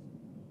anyway?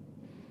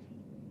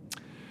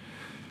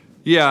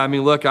 Yeah, I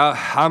mean, look,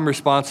 I'm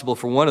responsible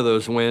for one of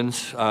those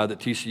wins that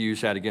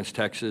TCU's had against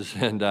Texas,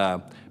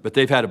 but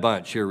they've had a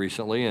bunch here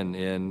recently,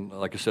 and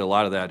like I said, a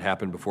lot of that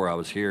happened before I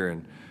was here,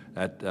 and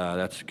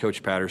that's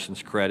Coach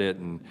Patterson's credit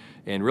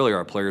and really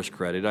our players'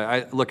 credit.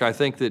 I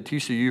think that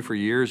TCU for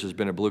years has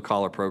been a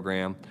blue-collar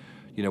program.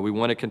 We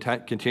want to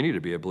continue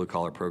to be a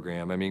blue-collar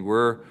program. I mean,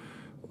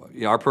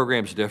 our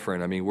program's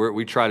different. I mean,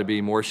 we try to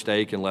be more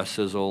steak and less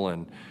sizzle,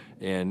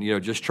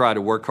 and just try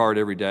to work hard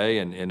every day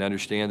and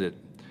understand that,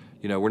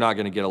 we're not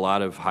going to get a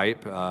lot of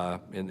hype,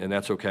 and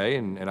that's okay.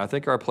 And I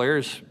think our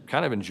players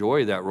kind of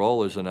enjoy that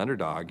role as an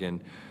underdog.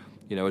 And,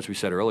 as we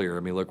said earlier, I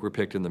mean, look, we're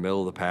picked in the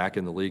middle of the pack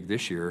in the league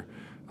this year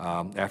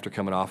after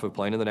coming off of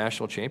playing in the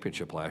national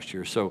championship last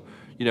year. So,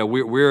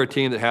 we're a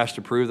team that has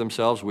to prove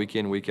themselves week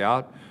in, week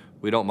out.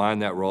 We don't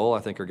mind that role. I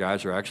think our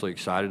guys are actually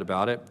excited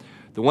about it.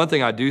 The one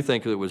thing I do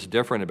think that was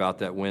different about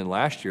that win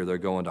last year, they're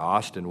going to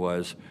Austin,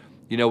 was,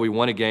 we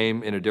won a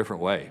game in a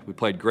different way. We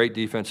played great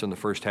defense in the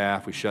first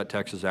half. We shut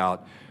Texas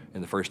out in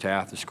the first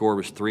half. The score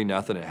was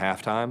 3-0 at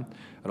halftime.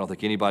 I don't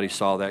think anybody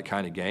saw that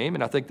kind of game,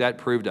 and I think that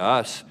proved to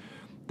us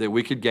that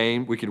we could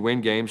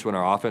win games when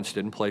our offense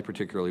didn't play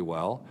particularly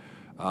well,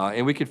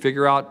 and we could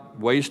figure out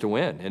ways to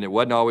win. And it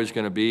wasn't always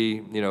going to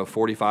be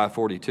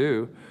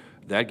 45-42.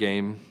 That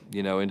game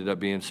ended up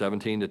being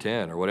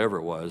 17-10 or whatever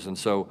it was, and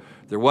so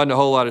there wasn't a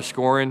whole lot of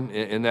scoring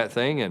in that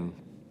thing. And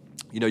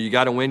you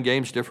got to win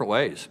games different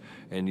ways,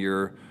 and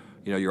your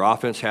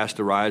offense has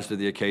to rise to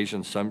the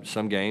occasion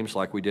some games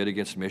like we did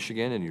against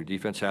Michigan, and your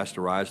defense has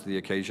to rise to the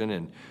occasion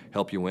and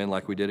help you win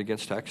like we did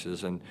against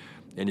Texas. And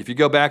if you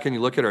go back and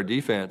you look at our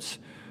defense,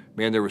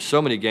 man, there were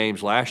so many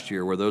games last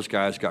year where those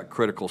guys got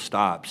critical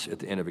stops at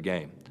the end of a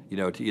game,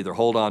 to either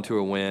hold on to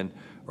a win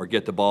or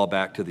get the ball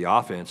back to the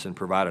offense and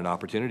provide an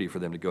opportunity for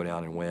them to go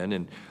down and win.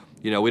 And,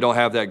 we don't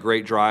have that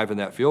great drive and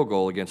that field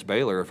goal against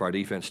Baylor if our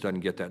defense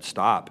doesn't get that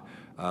stop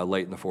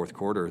late in the fourth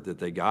quarter that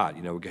they got.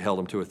 We held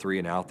them to a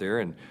 3-and-out there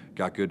and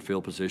got good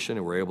field position,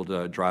 and were able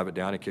to drive it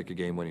down and kick a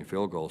game-winning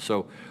field goal.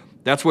 So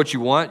that's what you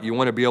want. You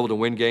want to be able to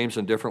win games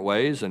in different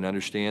ways and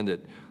understand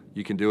that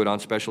you can do it on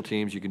special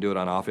teams, you can do it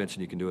on offense,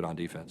 and you can do it on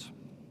defense.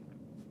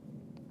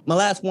 My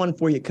last one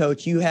for you,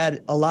 Coach. You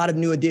had a lot of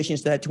new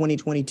additions to that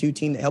 2022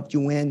 team that helped you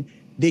win.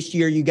 This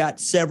year, you got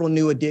several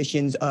new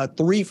additions,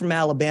 3 from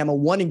Alabama,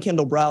 1 in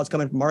Kendall Browse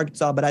coming from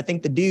Arkansas. But I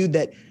think the dude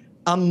that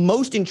I'm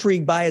most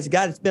intrigued by is a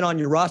guy that's been on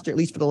your roster, at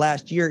least for the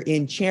last year,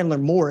 in Chandler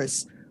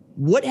Morris.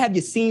 What have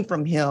you seen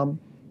from him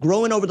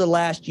growing over the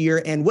last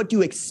year, and what do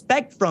you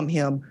expect from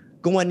him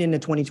going into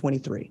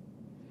 2023?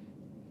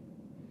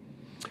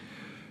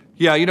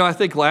 Yeah, I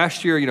think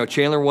last year,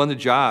 Chandler won the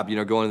job, going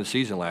into the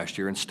season last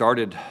year and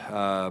started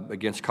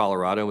against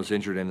Colorado, was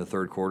injured in the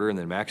third quarter, and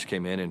then Max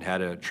came in and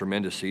had a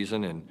tremendous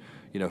season and,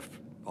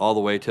 all the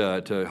way to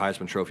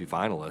Heisman Trophy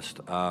finalist.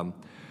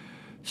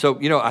 So,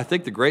 I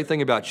think the great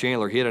thing about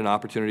Chandler, he had an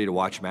opportunity to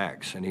watch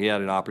Max, and he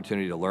had an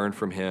opportunity to learn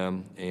from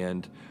him.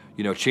 And,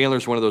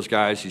 Chandler's one of those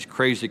guys, he's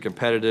crazy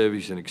competitive,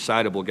 he's an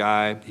excitable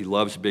guy, he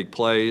loves big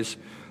plays.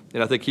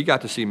 And I think he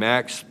got to see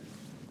Max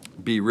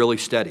be really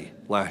steady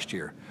last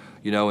year,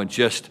 and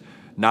just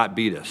not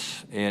beat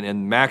us.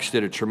 And Max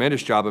did a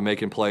tremendous job of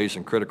making plays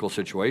in critical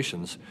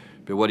situations.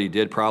 But what he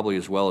did probably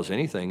as well as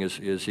anything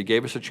is he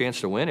gave us a chance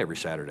to win every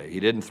Saturday.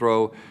 He didn't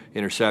throw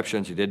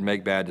interceptions. He didn't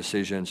make bad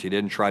decisions. He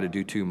didn't try to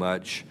do too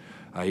much.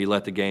 He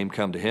let the game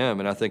come to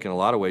him. And I think in a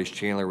lot of ways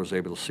Chandler was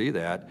able to see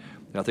that.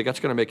 And I think that's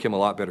going to make him a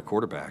lot better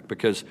quarterback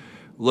because,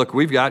 look,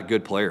 we've got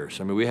good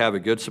players. I mean, we have a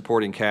good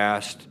supporting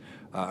cast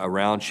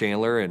around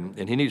Chandler. And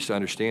he needs to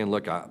understand,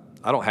 look, I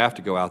don't have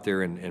to go out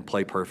there and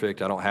play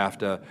perfect. I don't have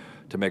to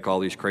make all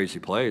these crazy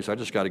plays. I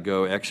just got to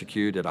go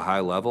execute at a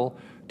high level,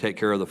 take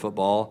care of the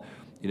football,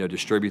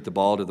 distribute the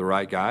ball to the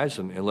right guys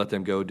and let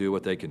them go do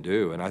what they can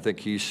do. And I think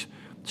he's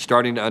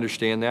starting to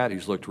understand that.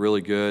 He's looked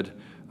really good.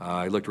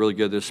 He looked really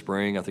good this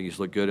spring. I think he's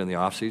looked good in the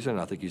offseason.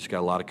 I think he's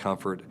got a lot of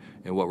comfort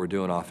in what we're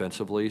doing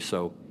offensively.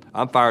 So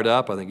I'm fired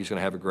up. I think he's going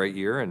to have a great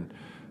year. And,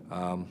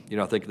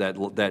 I think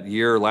that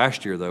year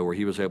last year, though, where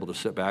he was able to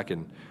sit back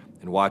and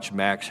watch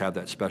Max have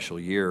that special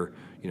year,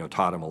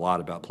 taught him a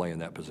lot about playing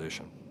that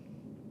position.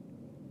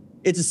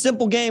 It's a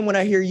simple game when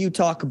I hear you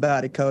talk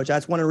about it, Coach.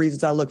 That's one of the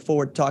reasons I look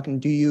forward to talking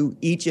to you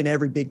each and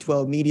every Big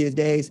 12 Media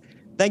Days.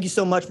 Thank you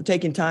so much for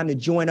taking time to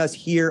join us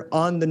here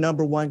on the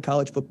 #1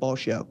 college football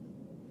show.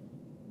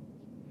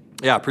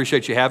 Yeah, I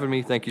appreciate you having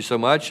me. Thank you so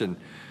much. And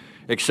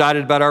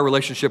excited about our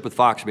relationship with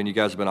Fox. I mean, you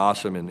guys have been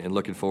awesome and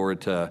looking forward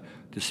to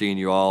seeing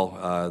you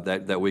all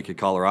that week at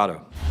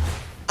Colorado.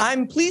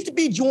 I'm pleased to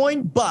be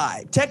joined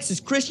by Texas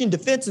Christian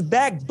defensive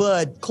back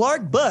Bud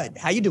Clark. Bud,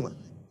 how you doing?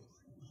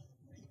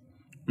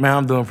 Man,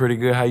 I'm doing pretty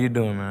good. How you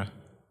doing, man?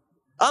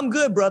 I'm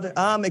good, brother.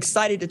 I'm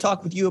excited to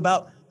talk with you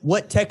about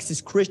what Texas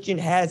Christian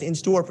has in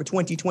store for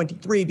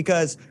 2023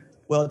 because,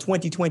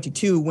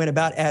 2022 went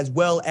about as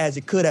well as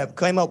it could have.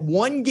 Came up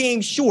one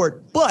game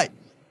short, but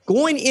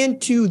going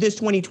into this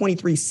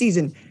 2023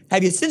 season,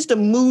 have you sensed a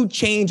mood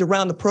change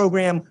around the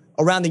program,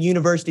 around the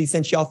university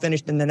since y'all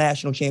finished in the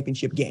national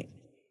championship game?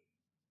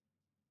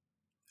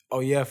 Oh,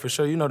 yeah, for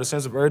sure. The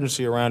sense of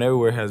urgency around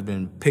everywhere has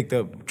been picked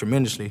up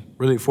tremendously,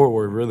 really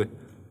forward, really.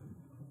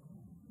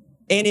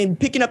 And in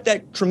picking up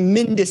that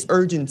tremendous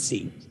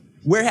urgency,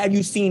 where have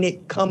you seen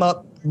it come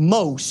up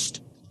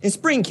most? In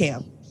spring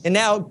camp and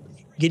now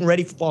getting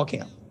ready for fall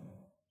camp?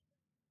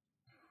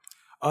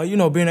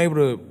 Being able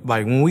to,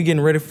 when we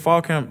getting ready for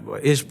fall camp,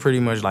 it's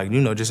pretty much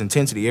just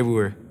intensity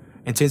everywhere.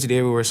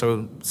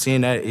 So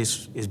seeing that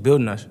is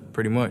building us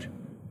pretty much.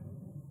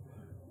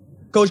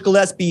 Coach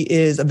Gillespie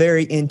is a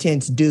very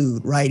intense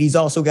dude, right? He's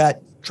also got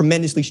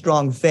tremendously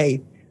strong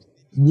faith.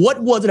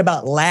 What was it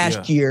about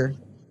last year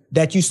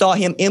that you saw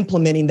him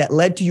implementing that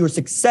led to your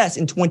success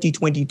in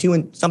 2022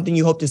 and something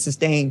you hope to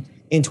sustain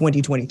in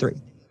 2023?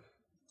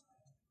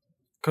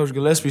 Coach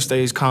Gillespie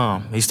stays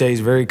calm. He stays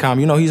very calm.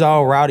 He's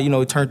all rowdy,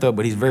 turned up,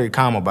 but he's very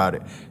calm about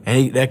it.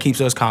 And that keeps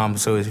us calm.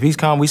 So if he's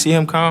calm, we see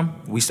him calm,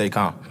 we stay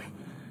calm.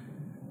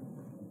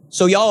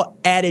 So y'all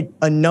added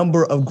a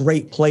number of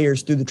great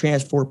players through the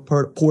transfer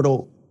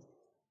portal.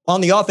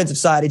 On the offensive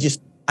side,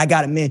 I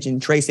got to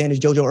mention Trey Sanders,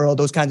 JoJo Earl,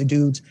 those kinds of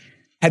dudes.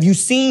 Have you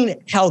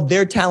seen how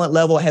their talent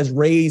level has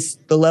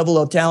raised the level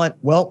of talent,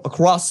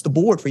 across the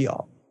board for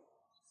y'all?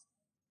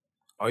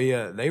 Oh,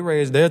 yeah. They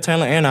raised their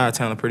talent and our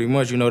talent pretty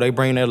much. They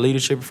bring that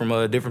leadership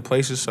from different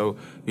places. So,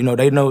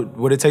 they know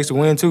what it takes to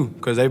win, too,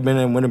 because they've been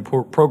in winning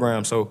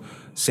programs. So,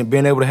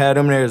 being able to have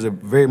them there is a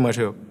very much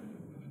help.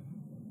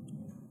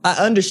 I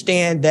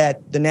understand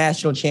that the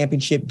national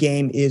championship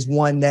game is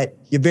one that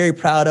you're very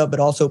proud of,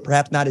 but also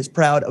perhaps not as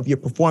proud of your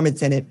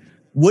performance in it.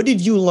 What did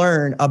you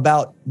learn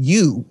about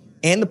you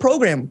and the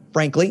program,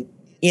 frankly,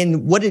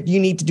 in what did you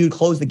need to do to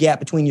close the gap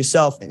between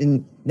yourself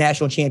and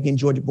national champion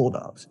Georgia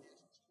Bulldogs?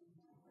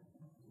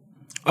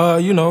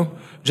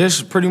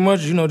 Just pretty much,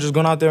 just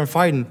going out there and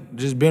fighting,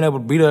 just being able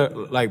to be there,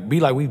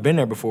 be like we've been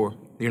there before,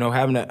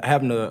 having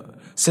a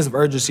sense of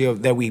urgency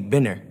of that we've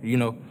been there,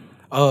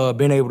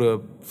 being able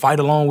to fight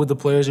along with the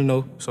players,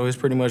 so it's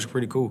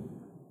pretty cool.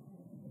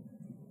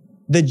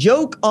 The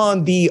joke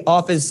on the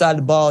offensive side of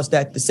the ball is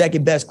that the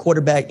second best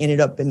quarterback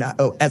ended up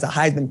as a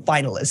Heisman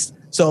finalist.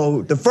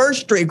 So the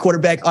first string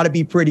quarterback ought to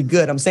be pretty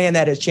good. I'm saying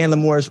that as Chandler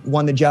Morris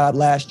won the job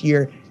last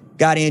year,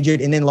 got injured,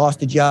 and then lost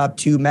the job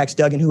to Max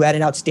Duggan, who had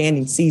an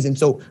outstanding season.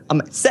 So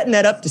I'm setting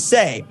that up to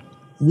say,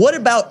 what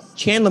about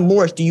Chandler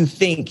Morris do you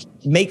think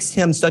makes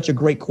him such a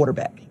great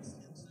quarterback?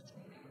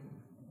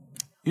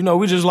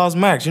 We just lost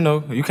Max.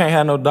 You can't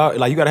have no dog.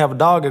 Like, you got to have a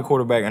dog at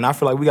quarterback, and I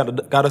feel like we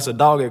got us a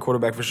dog at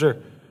quarterback for sure.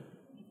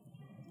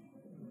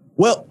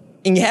 Well,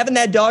 in having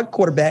that dog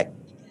quarterback,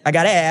 I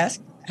got to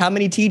ask, how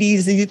many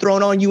TDs have you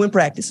thrown on you in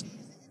practice?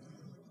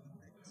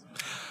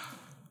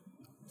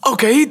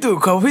 Okay, he threw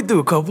a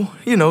couple.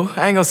 I ain't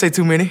gonna say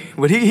too many,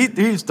 but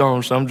he's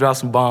thrown some, dropped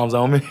some bombs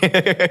on me.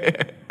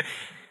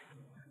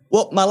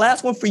 Well, my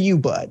last one for you,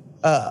 Bud.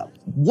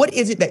 What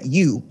is it that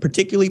you,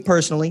 particularly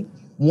personally,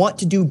 want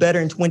to do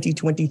better in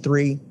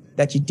 2023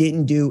 that you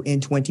didn't do in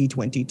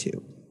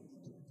 2022?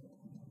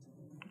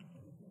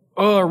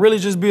 Really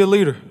just be a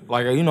leader.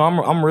 Like,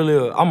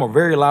 I'm a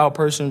very loud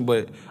person,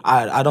 but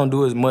I don't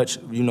do as much,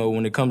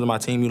 when it comes to my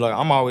team.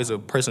 I'm always a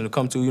person to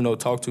come to,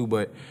 talk to,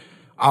 but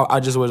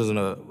I just wasn't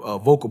a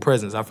vocal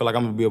presence. I feel like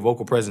I'm going to be a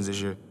vocal presence this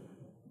year.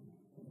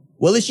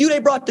 Well, it's you they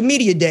brought the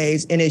media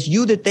days, and it's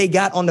you that they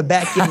got on the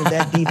back end of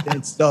that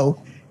defense.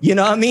 So, you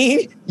know what I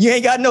mean? You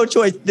ain't got no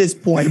choice at this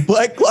point.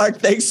 Bud Clark,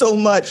 thanks so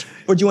much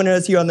for joining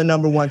us here on the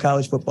 #1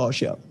 college football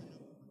show.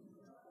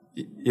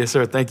 Yes,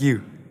 sir. Thank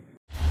you.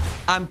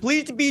 I'm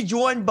pleased to be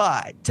joined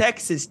by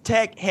Texas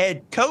Tech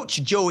head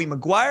coach Joey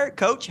McGuire.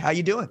 Coach, how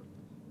you doing?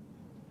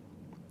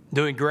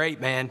 Doing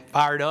great, man.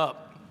 Fired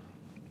up.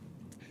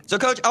 So,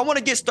 Coach, I want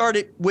to get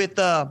started with,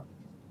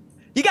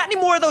 you got any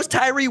more of those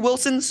Tyree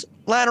Wilsons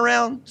lying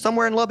around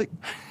somewhere in Lubbock?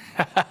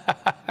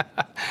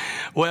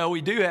 Well,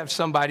 we do have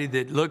somebody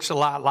that looks a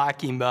lot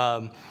like him,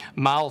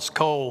 Miles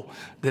Cole,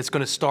 that's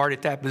going to start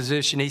at that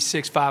position. He's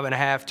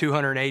 6'5.5",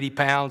 280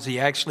 pounds. He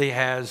actually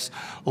has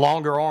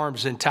longer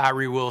arms than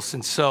Tyree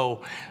Wilson.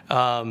 So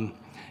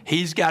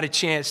he's got a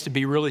chance to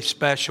be really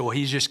special.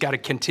 He's just got to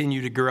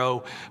continue to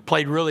grow.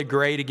 Played really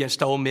great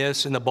against Ole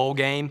Miss in the bowl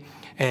game,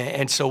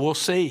 and so we'll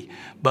see.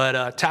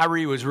 But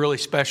Tyree was really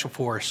special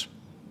for us.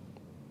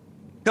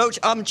 Coach,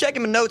 I'm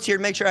checking my notes here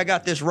to make sure I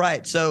got this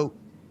right. So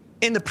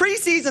in the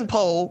preseason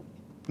poll,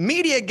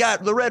 media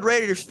got the Red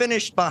Raiders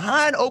finished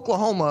behind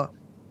Oklahoma,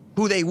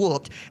 who they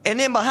whooped, and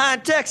then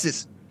behind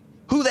Texas,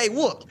 who they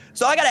whooped.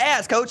 So I got to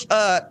ask, Coach,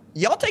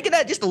 y'all taking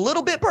that just a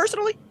little bit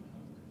personally?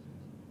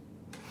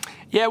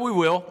 Yeah, we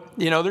will.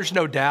 There's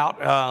no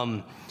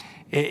doubt.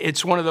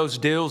 It's one of those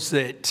deals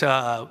that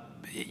I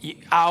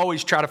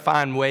always try to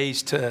find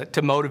ways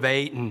to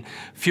motivate and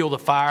fuel the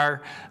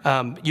fire.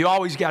 You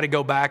always got to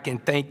go back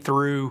and think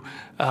through,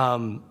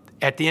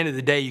 at the end of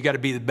the day, you got to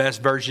be the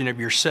best version of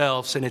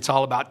yourselves, and it's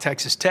all about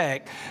Texas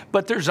Tech.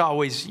 But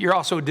you're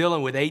also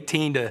dealing with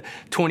 18 to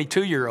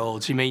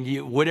 22-year-olds.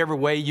 Whatever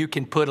way you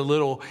can put a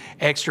little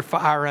extra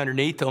fire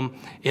underneath them,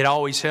 it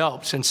always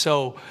helps. And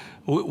so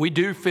we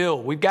do feel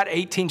we've got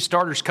 18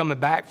 starters coming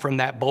back from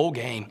that bowl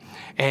game,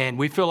 and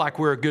we feel like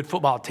we're a good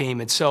football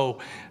team. And so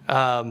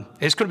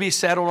it's going to be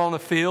settled on the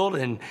field,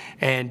 and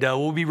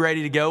we'll be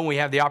ready to go when we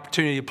have the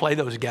opportunity to play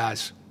those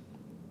guys.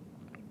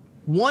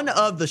 One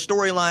of the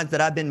storylines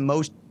that I've been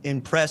most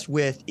impressed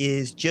with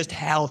is just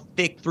how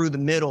thick through the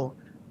middle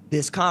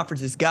this conference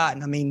has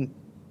gotten.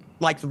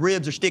 Like the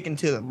ribs are sticking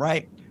to them,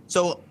 right?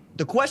 So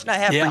the question I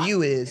have for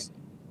you is,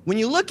 when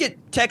you look at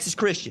Texas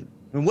Christian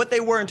and what they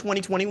were in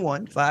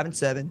 2021,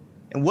 5-7,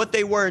 and what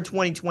they were in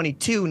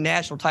 2022,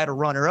 national title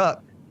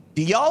runner-up,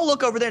 do y'all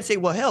look over there and say,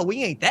 well, hell,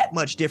 we ain't that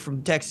much different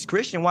from Texas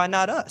Christian. Why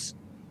not us?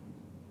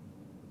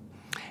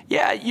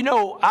 Yeah,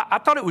 I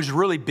thought it was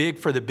really big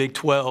for the Big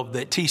 12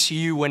 that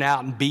TCU went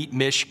out and beat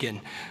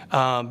Michigan.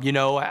 I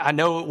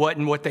know it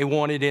wasn't what they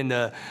wanted in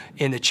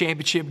the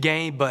championship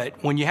game,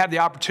 but when you have the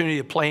opportunity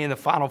to play in the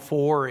Final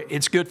Four,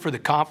 it's good for the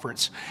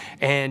conference.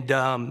 And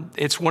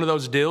it's one of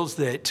those deals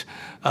that,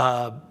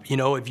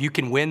 if you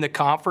can win the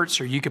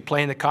conference or you could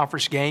play in the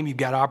conference game, you've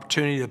got an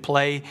opportunity to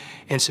play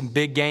in some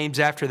big games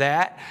after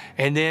that.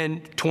 And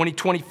then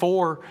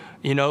 2024,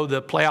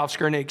 the playoffs are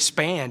going to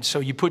expand. So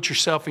you put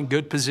yourself in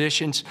good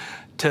positions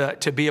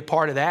to be a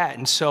part of that.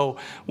 And so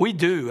we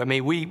do.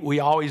 We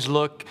always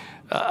look,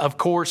 of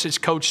course, it's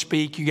coach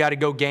speak. You got to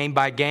go game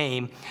by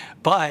game.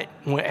 But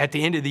at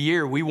the end of the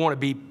year, we want to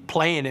be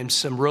playing in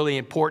some really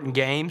important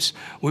games.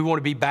 We want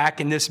to be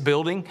back in this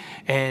building.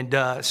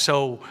 And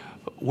so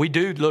we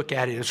do look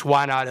at it as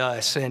why not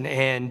us.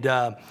 And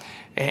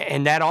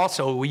that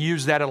also, we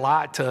use that a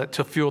lot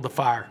to fuel the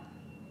fire.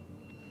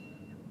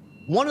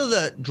 One of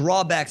the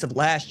drawbacks of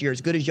last year,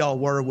 as good as y'all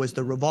were, was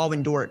the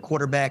revolving door at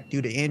quarterback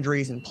due to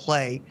injuries and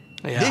play.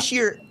 Yeah. This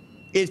year,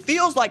 it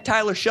feels like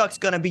Tyler Shuck's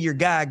going to be your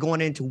guy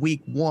going into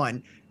week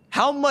 1.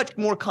 How much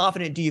more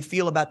confident do you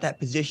feel about that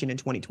position in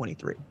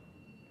 2023?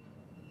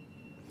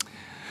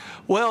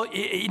 Well,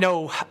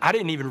 I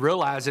didn't even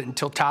realize it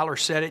until Tyler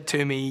said it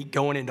to me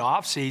going into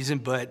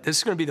offseason, but this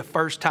is going to be the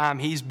first time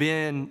he's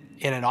been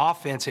in an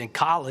offense in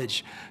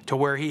college to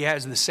where he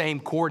has the same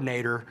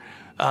coordinator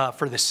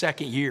for the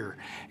second year.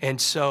 And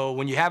so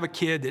when you have a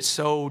kid that's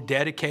so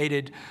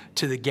dedicated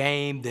to the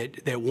game,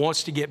 that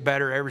wants to get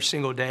better every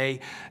single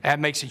day, that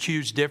makes a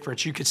huge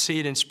difference. You could see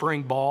it in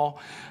spring ball,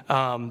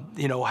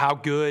 how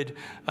good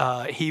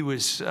he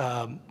was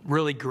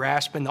really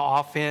grasping the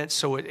offense.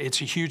 So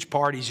it's a huge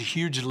part. He's a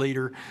huge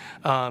leader.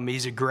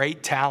 He's a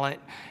great talent.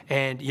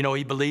 And,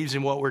 he believes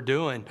in what we're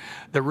doing.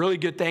 The really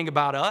good thing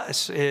about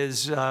us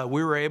is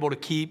we were able to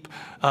keep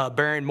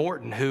Baron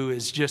Morton, who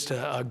is just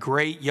a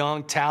great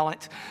young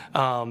talent.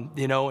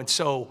 And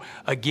so,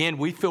 again,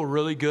 we feel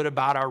really good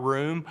about our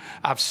room.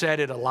 I've said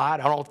it a lot.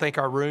 I don't think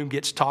our room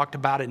gets talked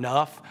about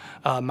enough.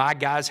 My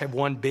guys have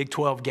won Big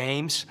 12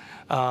 games.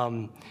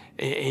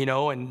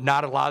 And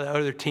not a lot of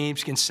other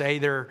teams can say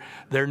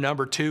their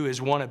number 2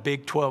 has won a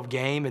Big 12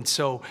 game. And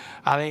so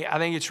I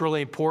think it's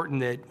really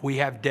important that we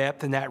have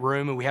depth in that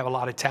room and we have a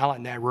lot of talent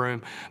in that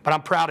room. But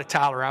I'm proud of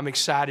Tyler. I'm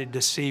excited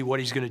to see what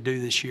he's going to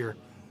do this year.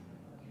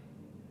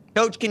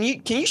 Coach, can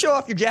you show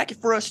off your jacket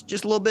for us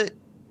just a little bit?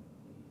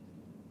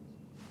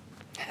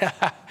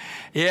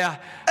 Yeah,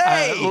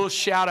 hey! A little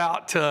shout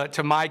out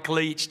to Mike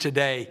Leach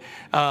today.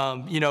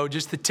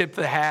 Just the tip of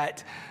the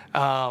hat,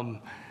 to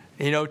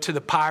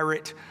the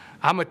Pirate.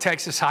 I'm a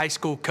Texas high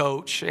school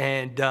coach,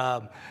 and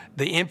the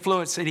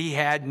influence that he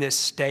had in this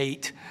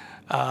state,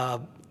 I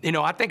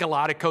think a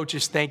lot of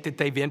coaches think that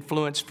they've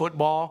influenced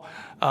football,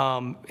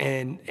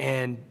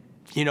 and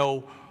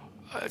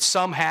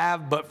some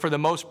have, but for the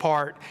most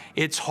part,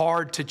 it's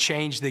hard to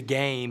change the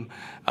game.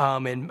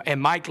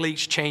 And Mike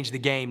Leach changed the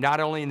game, not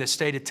only in the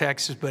state of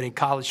Texas, but in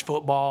college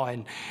football.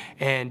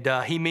 And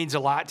he means a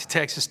lot to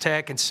Texas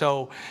Tech. And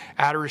so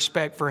out of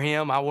respect for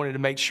him, I wanted to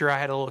make sure I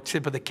had a little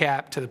tip of the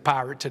cap to the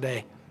Pirate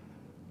today.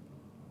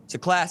 It's a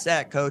class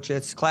act, Coach.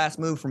 It's a class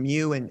move from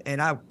you.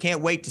 And I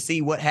can't wait to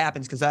see what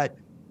happens because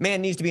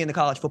man needs to be in the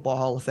College Football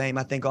Hall of Fame.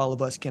 I think all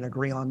of us can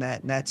agree on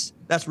that. And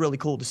that's really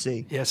cool to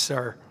see. Yes,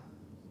 sir.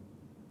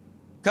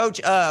 Coach,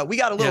 we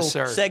got a little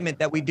segment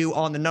that we do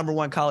on the number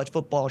 1 college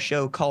football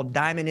show called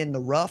Diamond in the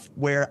Rough,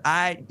 where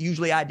I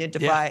usually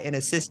identify an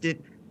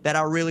assistant that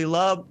I really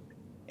love.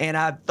 And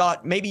I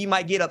thought maybe you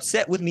might get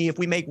upset with me if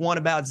we make one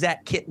about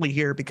Zach Kitley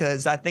here,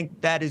 because I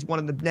think that is one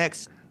of the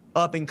next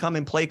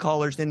up-and-coming play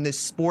callers in this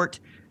sport.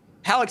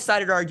 How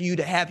excited are you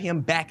to have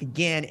him back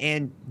again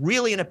and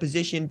really in a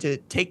position to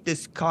take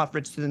this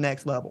conference to the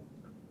next level?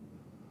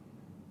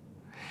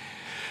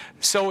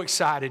 So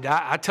excited.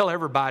 I tell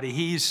everybody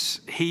he's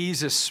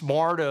as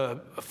smart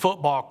a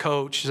football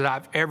coach that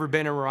I've ever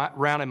been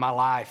around in my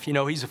life.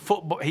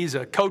 He's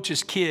a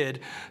coach's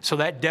kid, so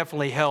that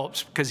definitely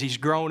helps because he's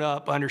grown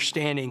up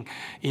understanding,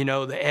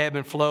 the ebb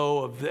and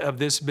flow of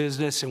this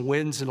business and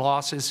wins and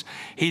losses.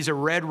 He's a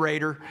Red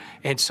Raider,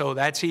 and so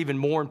that's even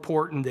more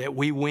important that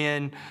we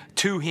win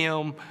to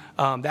him.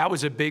 That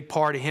was a big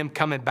part of him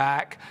coming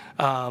back.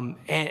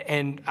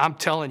 And I'm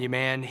telling you,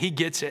 man, he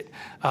gets it.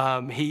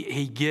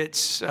 He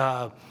gets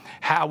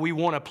how we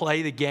want to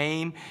play the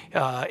game.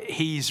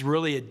 He's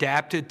really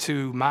adapted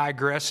to my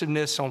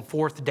aggressiveness on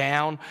 4th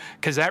down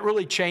because that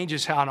really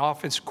changes how an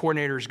offensive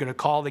coordinator is going to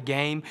call the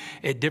game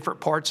at different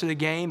parts of the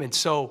game. And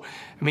so,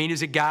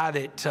 he's a guy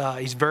that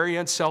he's very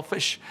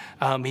unselfish.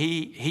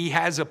 He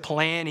has a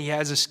plan. He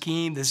has a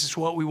scheme. This is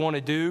what we want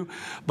to do.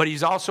 But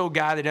he's also a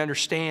guy that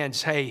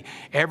understands, hey,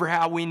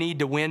 how we need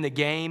to win the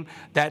game,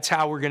 that's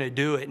how we're going to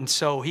do it. And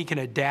so he can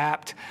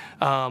adapt.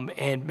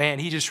 And, man,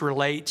 he just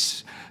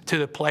relates to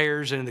the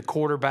players and the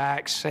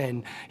quarterbacks.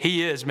 And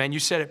he is, man, you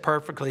said it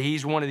perfectly.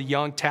 He's one of the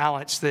young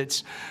talents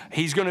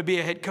he's going to be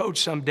a head coach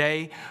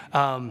someday.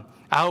 I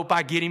hope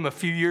I get him a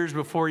few years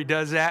before he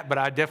does that, but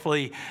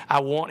I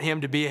want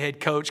him to be a head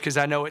coach because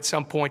I know at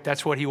some point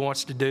that's what he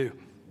wants to do.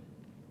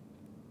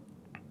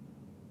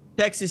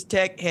 Texas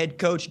Tech head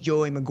coach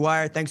Joey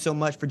McGuire, thanks so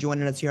much for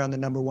joining us here on the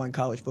number 1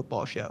 college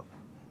football show.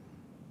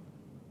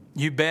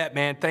 You bet,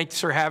 man.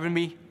 Thanks for having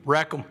me.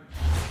 Wreck 'em.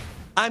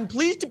 I'm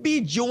pleased to be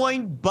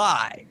joined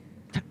by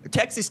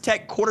Texas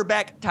Tech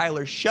quarterback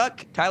Tyler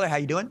Shuck. Tyler, how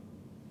you doing?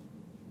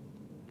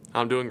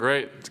 I'm doing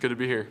great. It's good to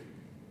be here.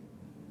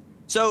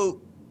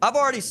 So I've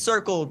already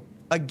circled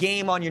a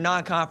game on your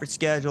non-conference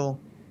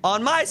schedule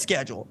on my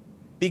schedule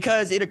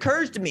because it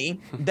occurs to me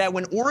that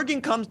when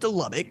Oregon comes to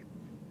Lubbock,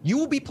 you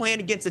will be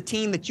playing against a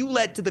team that you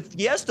led to the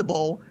Fiesta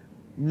Bowl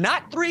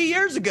not 3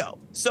 years ago.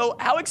 So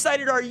how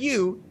excited are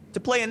you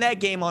to play in that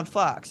game on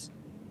Fox?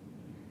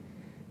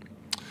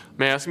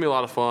 Man, it's going to be a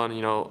lot of fun.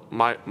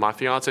 My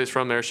fiance's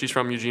from there. She's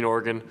from Eugene,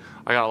 Oregon.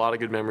 I got a lot of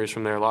good memories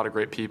from there, a lot of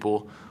great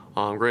people,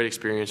 great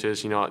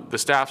experiences. The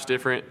staff's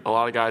different. A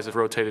lot of guys have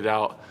rotated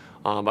out,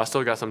 but I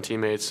still got some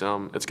teammates.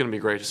 It's going to be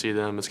great to see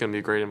them. It's going to be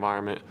a great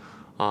environment.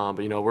 But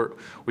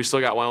we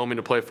still got Wyoming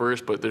to play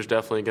first, but there's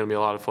definitely going to be a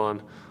lot of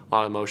fun, a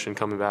lot of emotion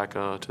coming back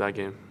to that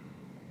game.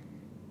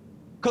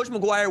 Coach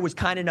McGuire was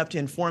kind enough to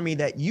inform me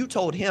that you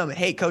told him,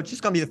 hey, Coach, this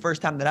is going to be the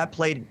first time that I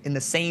played in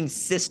the same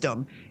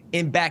system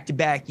in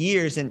back-to-back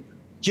years, and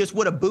just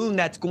what a boon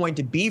that's going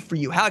to be for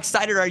you. How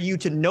excited are you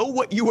to know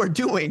what you are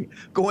doing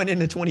going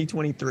into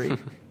 2023?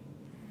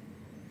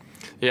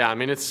 Yeah,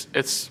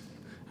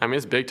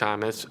 it's big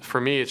time.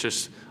 For me, it's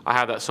just I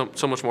have that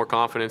so much more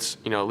confidence,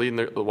 leading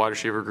the wide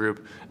receiver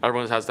group.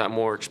 Everyone has that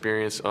more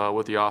experience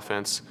with the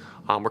offense.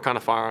 We're kind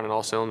of firing on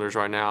all cylinders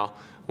right now.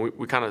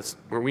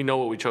 We know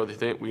what we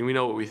think. We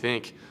know what we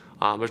think.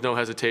 There's no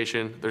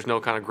hesitation. There's no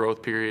kind of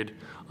growth period.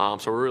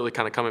 So we're really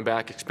kind of coming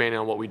back, expanding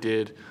on what we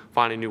did,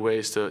 finding new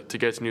ways to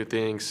get to new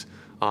things,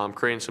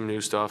 creating some new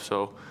stuff.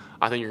 So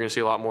I think you're going to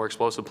see a lot more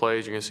explosive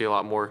plays. You're going to see a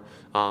lot more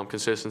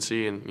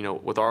consistency. And,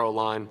 with our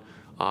O-line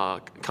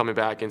coming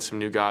back and some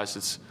new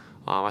guys,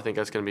 I think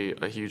that's going to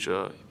be a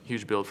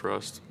huge build for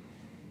us.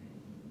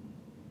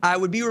 I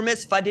would be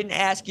remiss if I didn't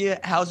ask you,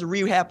 how's the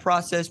rehab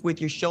process with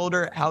your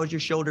shoulder? How is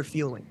your shoulder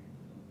feeling?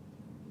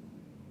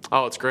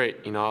 Oh, it's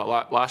great.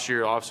 Last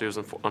year, obviously, it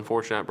was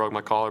unfortunate. I broke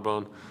my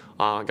collarbone.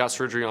 Got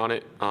surgery on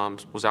it,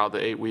 was out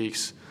the 8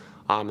 weeks,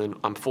 and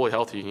I'm fully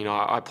healthy.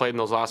 I played in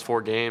those last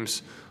 4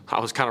 games. I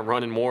was kind of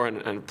running more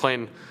and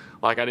playing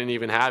like I didn't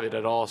even have it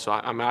at all. So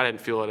I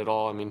didn't feel it at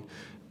all.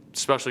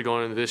 Especially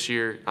going into this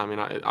year,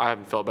 I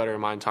haven't felt better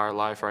in my entire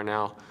life right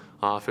now,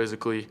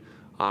 physically.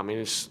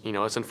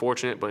 It's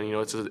unfortunate, but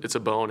it's a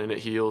bone and it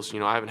heals.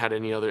 I haven't had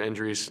any other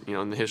injuries,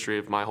 in the history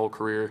of my whole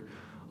career.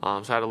 So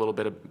I had a little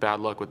bit of bad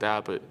luck with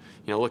that, but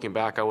looking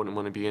back, I wouldn't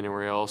want to be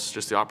anywhere else.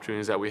 Just the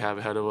opportunities that we have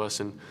ahead of us,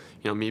 and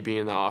me being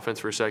in the offense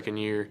for a second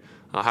year,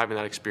 having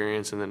that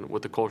experience, and then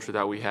with the culture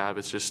that we have,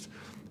 it's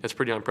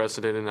pretty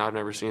unprecedented, and I've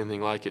never seen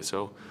anything like it.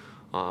 So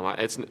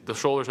the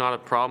shoulder's not a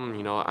problem,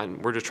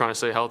 and we're just trying to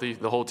stay healthy.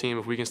 The whole team,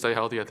 if we can stay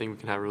healthy, I think we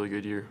can have a really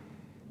good year.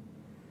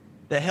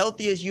 The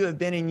healthiest you have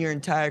been in your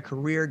entire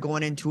career,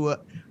 going into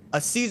a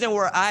season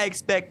where I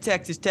expect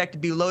Texas Tech to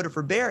be loaded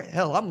for bear.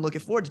 Hell, I'm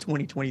looking forward to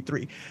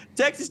 2023.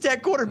 Texas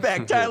Tech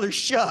quarterback Tyler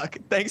Shuck,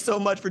 thanks so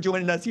much for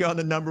joining us here on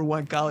the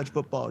 #1 college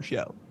football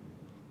show.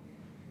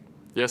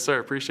 Yes, sir.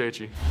 Appreciate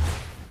you.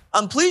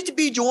 I'm pleased to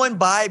be joined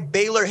by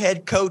Baylor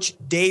head coach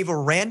Dave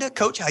Aranda.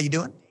 Coach, how you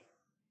doing?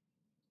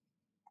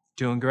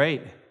 Doing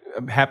great.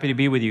 I'm happy to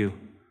be with you.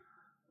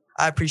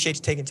 I appreciate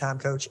you taking time,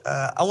 Coach.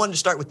 I wanted to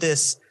start with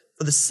this.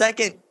 For the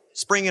second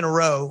spring in a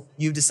row,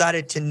 you've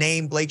decided to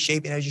name Blake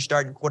Shapen as your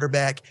starting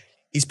quarterback.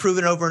 He's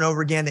proven over and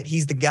over again that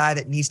he's the guy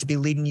that needs to be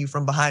leading you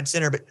from behind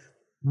center. But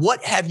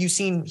what have you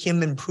seen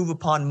him improve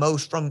upon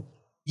most from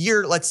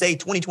year, let's say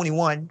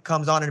 2021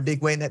 comes on in a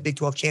big way in that Big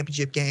 12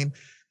 championship game,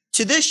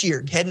 to this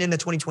year, heading into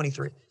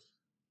 2023?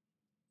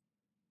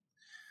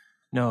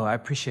 No, I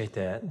appreciate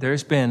that.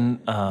 There's been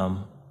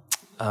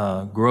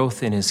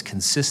growth in his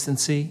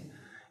consistency.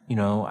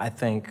 I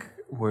think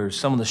where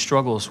some of the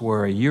struggles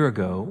were a year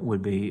ago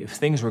would be if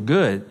things were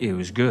good, it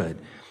was good.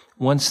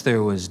 Once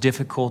there was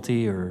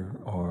difficulty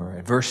or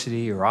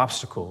adversity or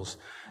obstacles,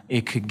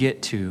 it could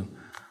get to,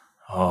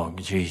 oh,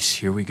 geez,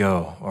 here we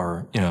go.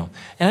 And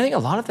I think a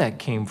lot of that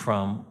came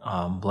from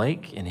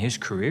Blake in his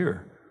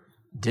career.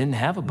 Didn't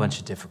have a bunch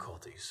of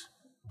difficulties,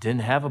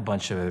 didn't have a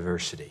bunch of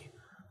adversity.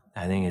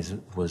 I think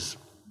was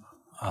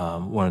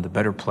one of the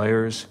better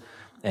players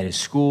at his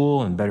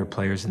school and better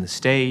players in the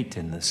state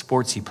and the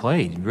sports he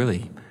played. He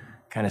really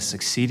kind of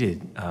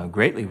succeeded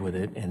greatly with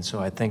it. And so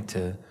I think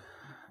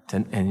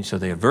and so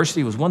the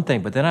adversity was one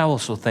thing, but then I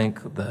also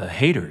think the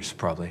haters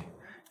probably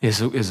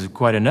is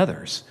quite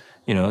another's.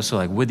 So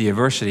like with the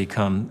adversity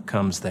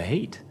comes the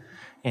hate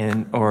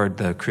or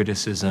the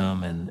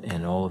criticism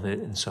and all of it.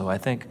 And so I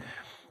think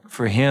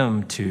for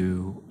him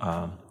to,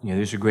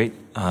 there's a great,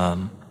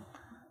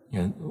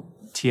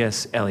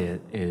 T.S.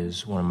 Eliot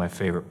is one of my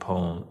favorite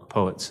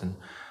poets, and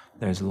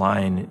there's a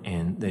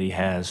line that he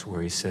has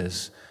where he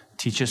says,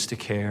 "Teach us to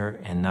care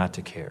and not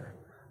to care.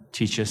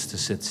 Teach us to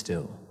sit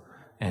still."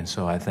 And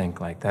so I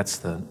think I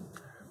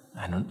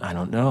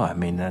don't know.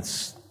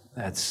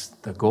 That's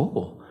the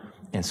goal.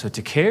 And so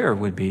to care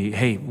would be,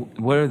 hey,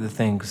 what are the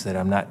things that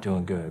I'm not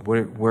doing good?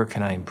 Where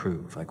can I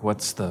improve?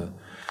 What's the,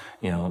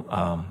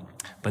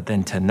 but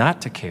then to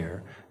not to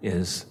care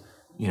is,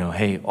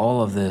 hey,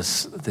 all of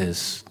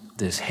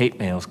this hate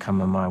mail's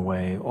coming my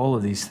way, all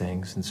of these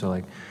things. And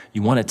so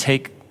you want to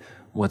take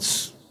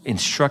what's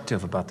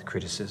instructive about the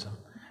criticism,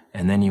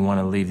 and then you want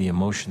to leave the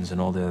emotions and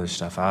all the other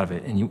stuff out of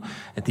it. And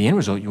at the end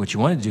result, what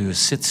you want to do is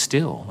sit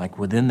still,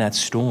 within that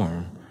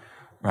storm,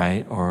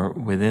 right? Or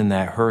within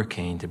that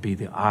hurricane, to be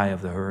the eye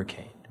of the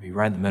hurricane, to be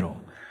right in the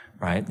middle,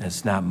 right?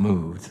 That's not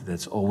moved,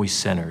 that's always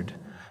centered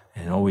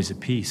and always at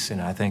peace.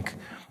 And I think,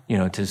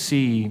 to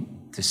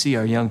see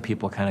our young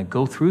people kind of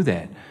go through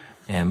that,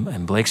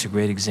 and Blake's a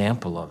great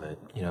example of it.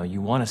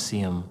 You want to see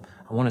him,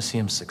 I want to see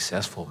him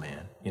successful,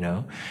 man,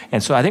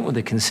 And so I think with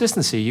the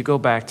consistency, you go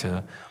back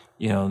to,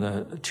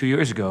 the 2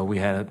 years ago, we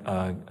had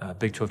a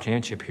Big 12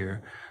 championship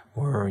here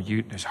where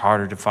it's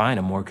harder to find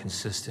a more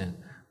consistent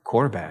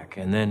quarterback.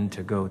 And then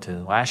to go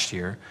to last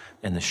year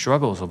and the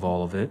struggles of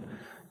all of it,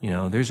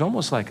 there's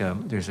almost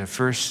there's a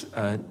first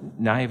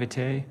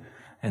naivete,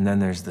 and then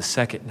there's the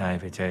second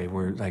naivete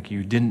where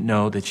you didn't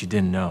know that you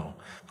didn't know.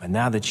 But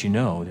now that you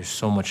know, there's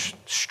so much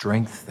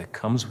strength that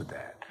comes with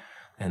that.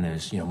 And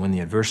there's, when the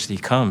adversity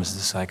comes,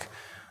 it's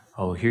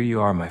oh, here you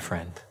are, my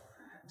friend.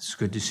 It's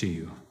good to see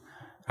you.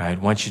 All right,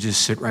 why don't you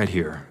just sit right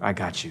here? I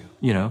got you,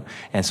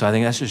 And so I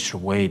think that's just a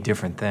way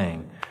different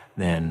thing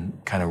than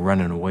kind of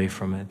running away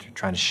from it, or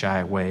trying to shy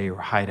away or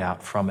hide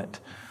out from it.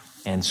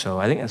 And so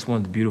I think that's one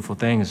of the beautiful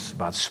things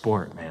about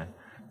sport, man,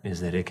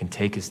 is that it can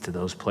take us to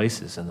those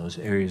places and those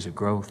areas of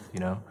growth, you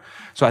know?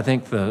 So I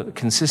think the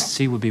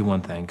consistency would be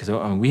one thing, because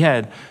we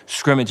had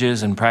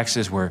scrimmages and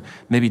practices where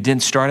maybe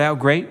didn't start out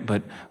great,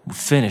 but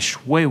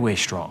finished way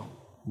strong,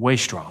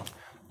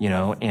 you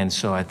know? And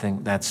so I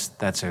think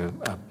that's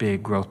a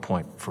big growth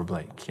point for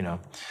Blake, you know?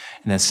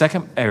 And the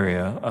second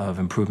area of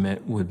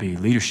improvement would be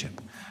leadership.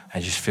 I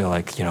just feel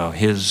like, you know,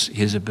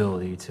 his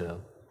ability to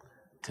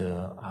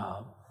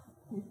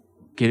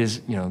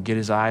get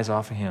his eyes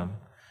off of him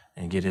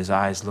and get his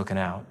eyes looking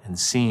out and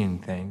seeing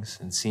things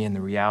and seeing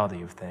the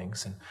reality of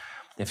things. And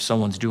if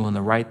someone's doing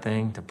the right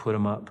thing, to put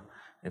them up.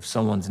 If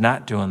someone's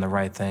not doing the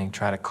right thing,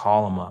 try to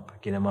call them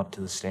up, get them up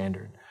to the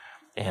standard.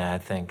 And I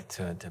think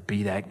to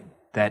be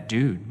that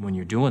dude, when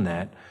you're doing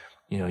that,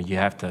 you know, you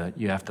have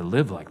to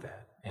live like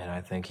that. And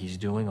I think he's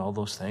doing all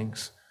those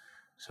things.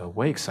 So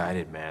way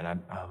excited, man.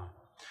 I'm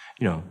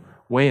you know,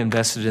 way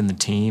invested in the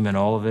team and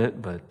all of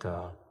it, but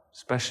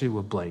especially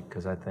with Blake,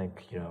 because I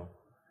think, you know,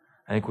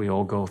 I think we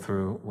all go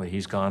through what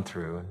he's gone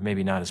through, and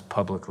maybe not as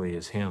publicly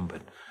as him,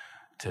 but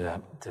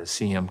to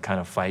see him kind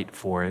of fight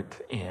for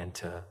it and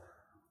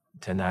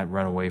to not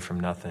run away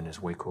from nothing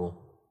is way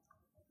cool.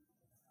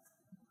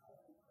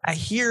 I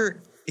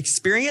hear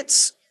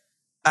experience,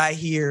 I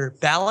hear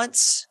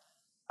balance,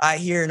 I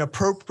hear an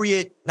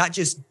appropriate, not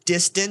just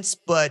distance,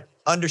 but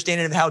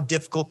understanding of how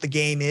difficult the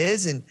game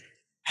is and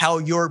how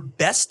your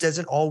best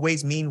doesn't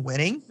always mean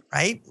winning,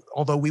 right?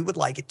 Although we would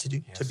like it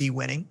to be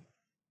winning.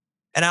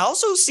 And I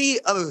also see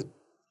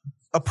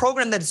a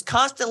program that is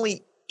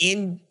constantly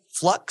in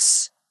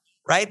flux,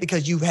 right?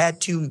 Because you've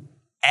had to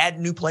add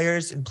new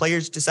players and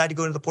players decide to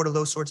go into the portal,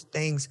 those sorts of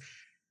things.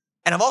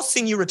 And I've also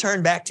seen you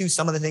return back to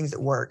some of the things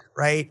that work,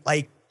 right?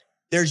 Like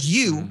there's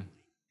you,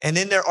 and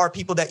then there are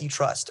people that you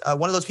trust.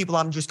 One of those people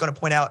I'm just going to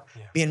point out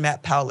being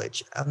Matt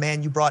Powledge, a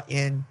man you brought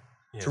in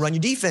to run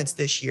your defense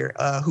this year,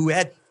 who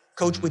had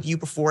coached with you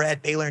before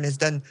at Baylor and has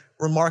done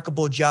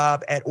remarkable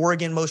job at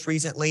Oregon most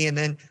recently, and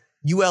then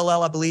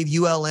ULL, I believe,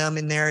 ULM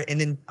in there,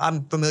 and then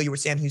I'm familiar with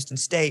Sam Houston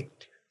State.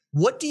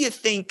 What do you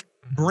think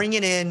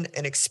bringing in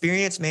an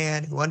experienced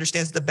man who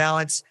understands the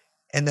balance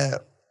and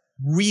the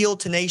real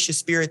tenacious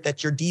spirit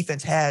that your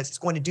defense has is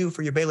going to do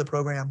for your Baylor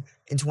program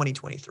in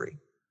 2023?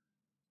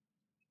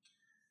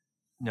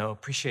 No,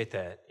 appreciate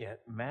that. Yeah,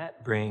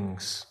 Matt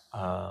brings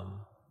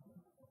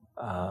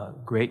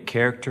great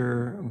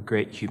character,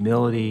 great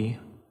humility,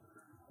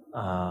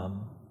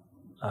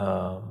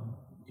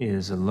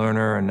 is a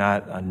learner and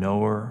not a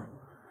knower,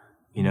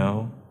 you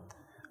know.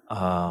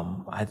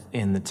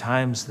 In the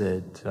times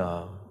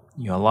that,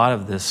 you know, a lot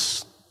of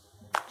this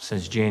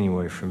since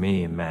January for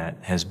me and Matt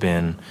has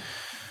been,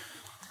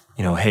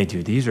 you know, hey,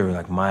 dude, these are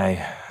like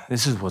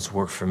this is what's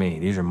worked for me.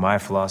 These are my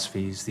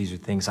philosophies. These are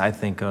things I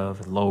think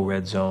of, low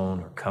red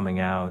zone or coming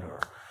out or,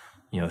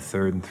 you know,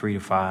 3rd and 3 to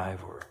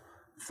 5 or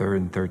 3rd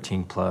and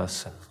 13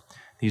 plus. And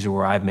these are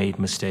where I've made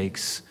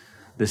mistakes.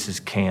 This is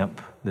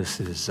camp. This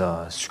is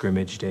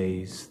scrimmage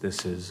days.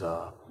 This is,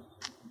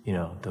 you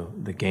know,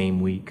 the game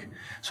week.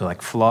 So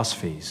like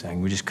philosophies,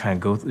 and we just kind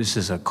of go. This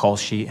is a call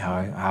sheet,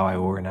 how I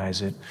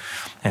organize it,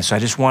 and so I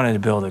just wanted to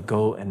be able to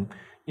go and,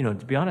 you know,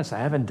 to be honest, I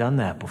haven't done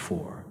that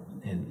before,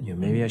 and you know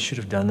maybe I should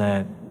have done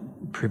that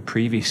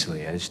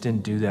previously. I just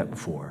didn't do that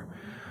before.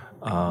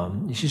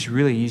 It's just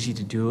really easy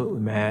to do it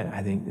with Matt.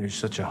 I think there's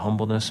such a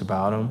humbleness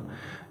about him,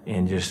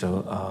 and just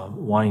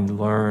wanting to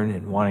learn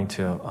and wanting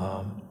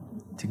to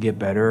get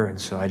better, and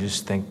so I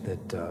just think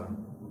that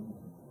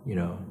you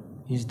know,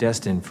 he's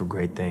destined for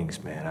great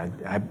things, man.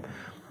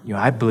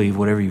 I believe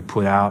whatever you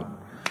put out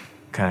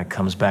kind of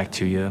comes back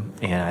to you,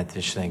 and I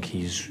just think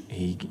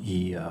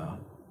he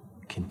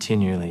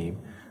continually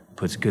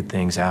puts good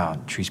things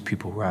out, treats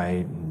people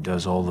right, and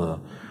does all the,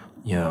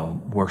 you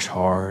know, works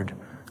hard,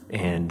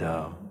 and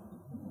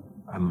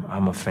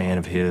I'm a fan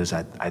of his.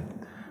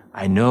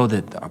 I know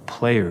that our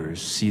players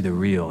see the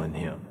real in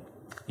him.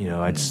 You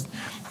know, it's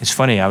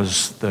funny. I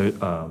was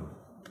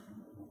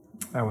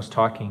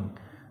talking.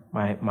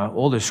 My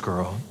oldest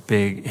girl,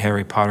 big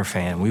Harry Potter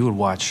fan. We would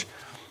watch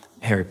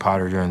Harry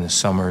Potter during the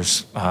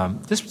summers.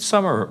 This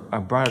summer, I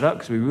brought it up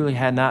because we really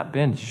had not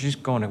been. She's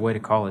going away to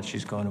college.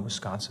 She's going to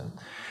Wisconsin.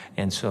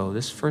 And so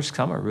this first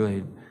summer,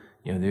 really,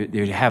 you know,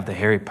 they have the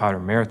Harry Potter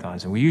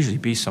marathons. And we usually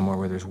be somewhere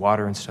where there's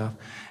water and stuff.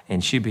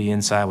 And she'd be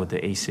inside with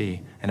the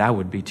AC, and I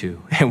would be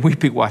too. And we'd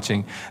be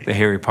watching the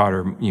Harry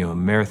Potter, you know,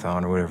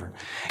 marathon or whatever.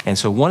 And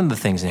so one of the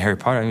things in Harry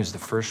Potter, I think it was the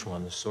first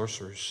one, the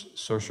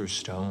Sorcerer's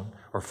Stone,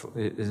 or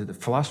is it the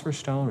Philosopher's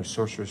Stone or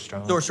Sorcerer's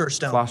Stone? Sorcerer's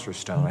Stone. Philosopher's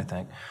Stone, I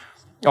think.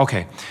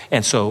 Okay,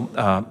 and so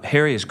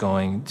Harry is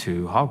going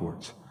to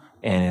Hogwarts,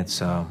 and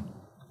it's,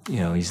 you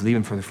know, he's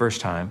leaving for the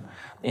first time,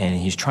 and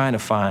he's trying to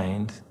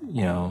find,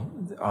 you know,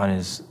 on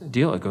his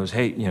deal, it goes,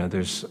 hey, you know,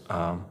 there's,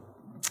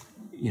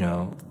 you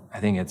know, I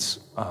think it's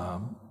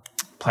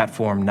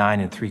platform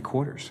 9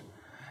 3/4,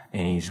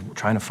 and he's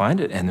trying to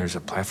find it, and there's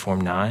a platform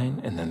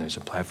 9, and then there's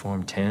a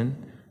platform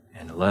 10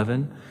 and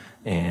 11,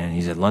 and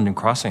he's at London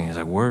Crossing. He's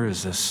like, where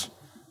is this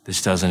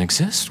this doesn't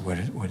exist. What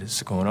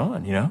is going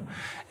on, you know?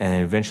 And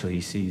then eventually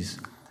he sees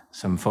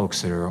some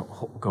folks that are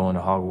going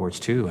to Hogwarts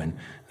too, and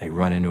they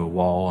run into a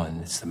wall,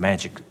 and it's the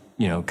magic,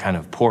 you know, kind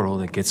of portal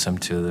that gets them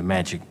to the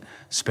magic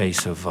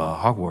space of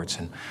Hogwarts.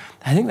 And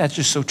I think that's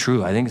just so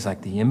true. I think it's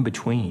like the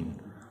in-between,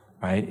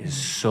 right, is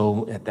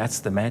so, that's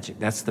the magic.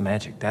 That's the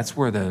magic. That's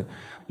where the,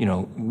 you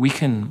know, we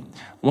can,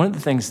 one of the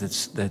things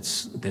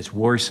that's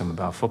worrisome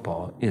about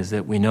football is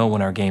that we know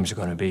when our games are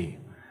going to be.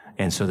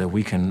 And so that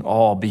we can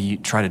all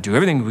try to do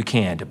everything we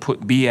can to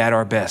be at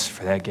our best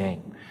for that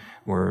game.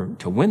 Where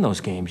to win those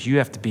games, you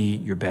have to be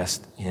your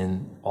best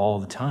in all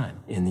the time,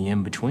 in the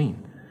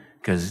in-between,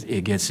 because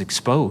it gets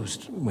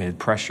exposed with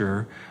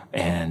pressure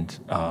and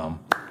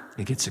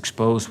it gets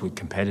exposed with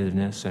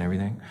competitiveness and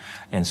everything.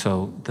 And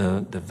so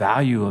the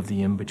value of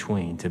the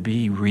in-between, to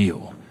be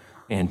real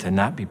and to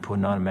not be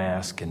putting on a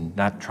mask and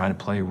not trying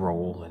to play a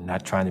role and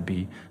not trying to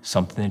be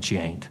something that you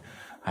ain't,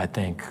 I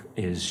think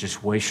is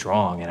just way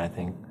strong. And I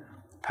think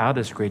Powell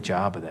does a great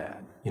job of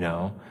that, you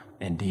know,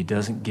 and he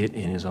doesn't get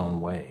in his own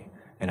way.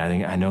 And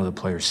I know the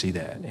players see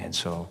that. And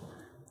so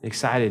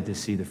excited to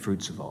see the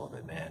fruits of all of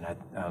it, man.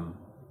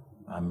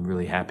 I'm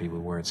really happy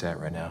with where it's at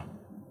right now.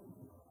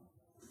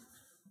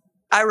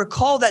 I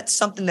recall that's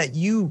something that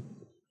you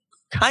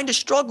kind of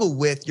struggle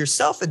with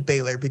yourself at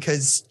Baylor,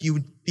 because you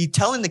would be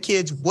telling the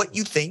kids what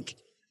you think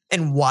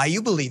and why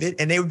you believe it.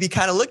 And they would be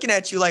kind of looking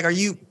at you like,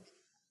 is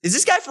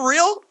this guy for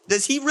real?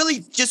 Does he really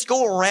just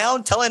go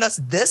around telling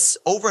us this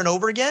over and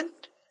over again?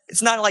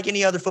 It's not like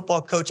any other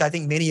football coach I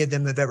think many of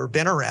them have ever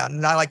been around.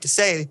 And I like to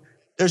say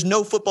there's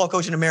no football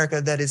coach in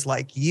America that is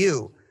like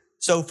you.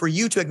 So for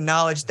you to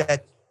acknowledge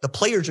that the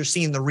players are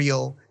seeing the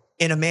real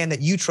in a man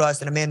that you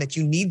trust and a man that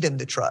you need them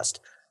to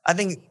trust, I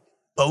think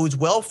bodes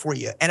well for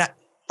you. And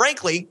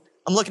frankly,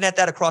 I'm looking at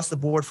that across the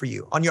board for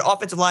you. On your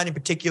offensive line in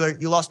particular,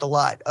 you lost a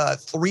lot.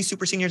 3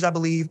 super seniors, I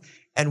believe,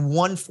 and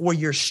 1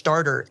 4-year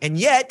starter. And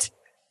yet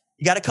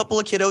you got a couple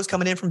of kiddos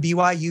coming in from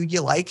BYU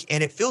you like,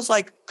 and it feels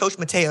like Coach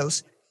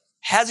Mateos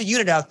has a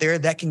unit out there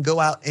that can go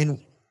out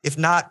and, if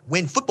not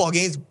win football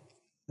games,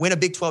 win a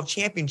Big 12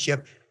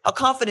 championship. How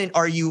confident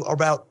are you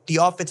about the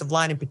offensive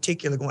line in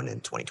particular going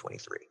into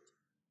 2023?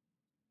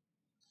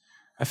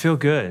 I feel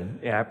good.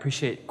 Yeah, I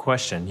appreciate the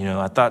question. You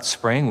know, I thought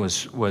spring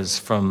was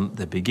from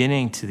the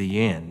beginning to the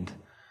end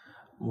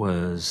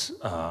was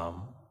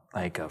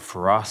like a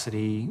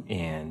ferocity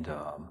and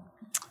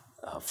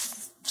a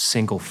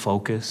single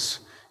focus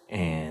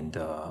and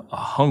a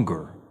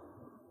hunger.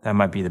 That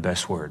might be the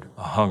best word,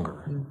 a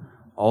hunger,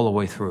 all the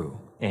way through.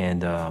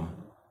 And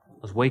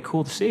it was way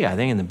cool to see. I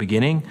think in the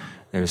beginning,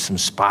 there was some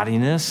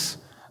spottiness,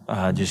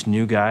 just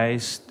new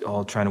guys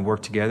all trying to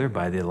work together.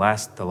 By the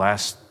last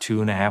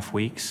 2.5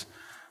 weeks,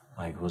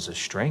 like, was a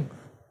strength,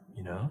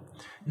 you know?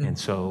 And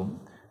so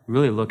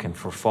really looking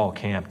for fall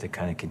camp to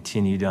kind of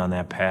continue down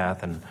that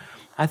path. And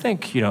I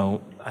think, you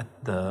know,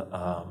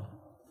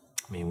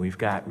 we've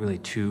got really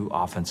 2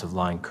 offensive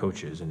line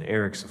coaches, and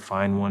Eric's a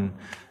fine one,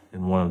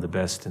 and one of the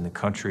best in the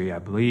country, I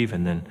believe.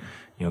 And then,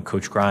 you know,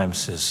 Coach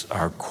Grimes is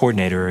our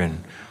coordinator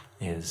and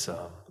is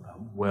a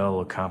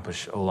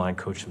well-accomplished O-line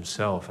coach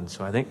himself. And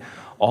so I think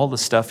all the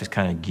stuff is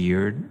kind of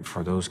geared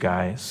for those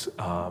guys,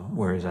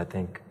 whereas I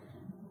think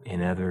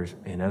in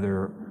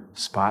other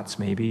spots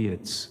maybe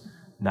it's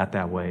not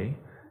that way.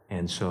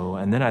 And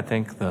then I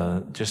think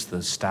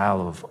the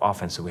style of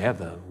offense that we have,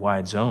 the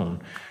wide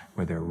zone,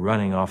 where they're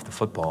running off the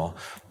football.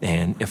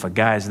 And if a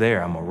guy's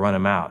there, I'm gonna run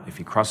him out. If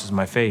he crosses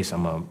my face,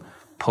 I'm gonna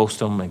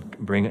post him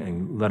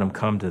and let him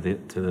come to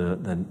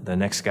the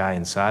next guy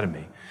inside of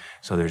me.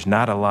 So there's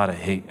not a lot of,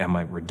 hey,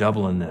 we're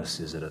doubling this.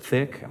 Is it a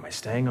thick? Am I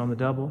staying on the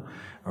double?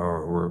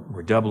 Or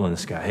we're doubling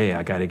this guy. Hey,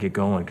 I got to get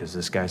going because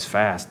this guy's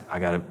fast. I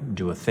got to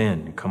do a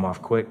thin and come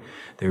off quick.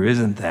 There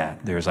isn't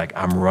that. There's like,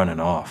 I'm running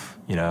off,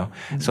 you know?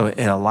 Mm-hmm. So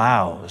it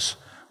allows,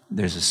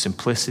 there's a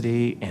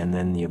simplicity and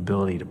then the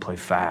ability to play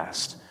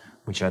fast,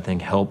 which I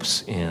think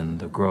helps in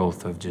the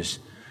growth of just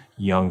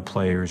young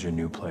players or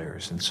new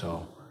players. And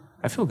so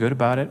I feel good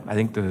about it. I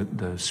think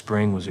the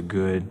spring was a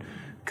good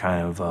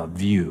kind of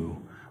view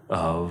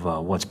of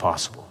what's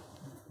possible.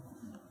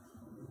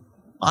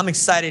 I'm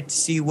excited to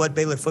see what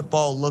Baylor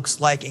football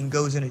looks like and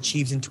goes and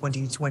achieves in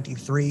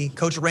 2023.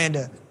 Coach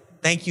Aranda,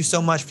 thank you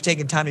so much for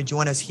taking time to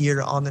join us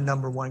here on the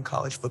 #1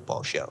 college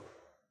football show.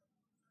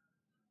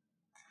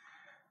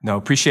 No,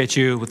 appreciate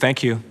you. Well,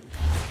 thank you.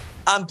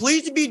 I'm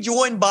pleased to be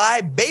joined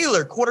by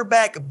Baylor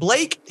quarterback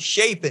Blake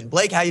Shapen.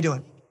 Blake, how you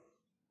doing?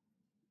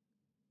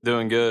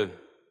 Doing good.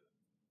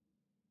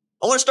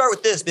 I want to start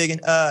with this,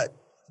 Biggin.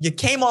 You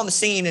came on the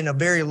scene in a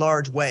very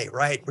large way,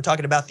 right? We're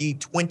talking about the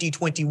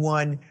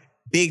 2021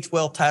 Big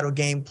 12 title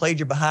game, played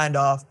your behind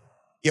off.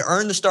 You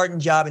earned the starting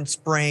job in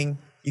spring.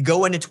 You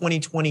go into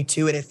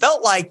 2022, and it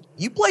felt like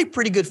you played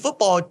pretty good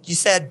football. You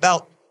said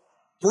about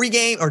 2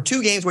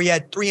 games where you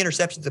had 3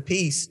 interceptions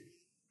apiece.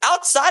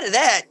 Outside of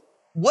that,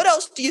 what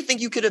else do you think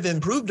you could have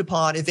improved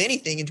upon, if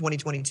anything, in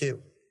 2022?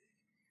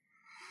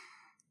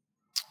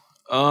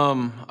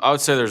 I would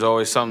say there's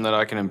always something that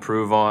I can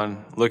improve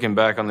on. Looking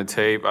back on the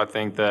tape, I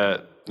think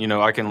that,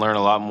 I can learn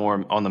a lot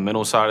more on the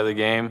mental side of the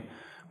game,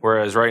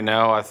 Whereas right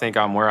now, I think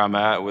I'm where I'm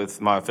at with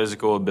my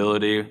physical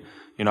ability.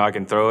 You know, I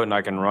can throw it and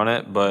I can run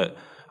it, but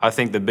I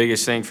think the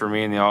biggest thing for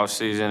me in the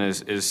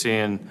offseason is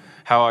seeing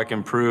how I can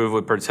improve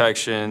with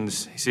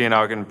protections, seeing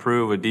how I can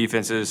improve with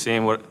defenses,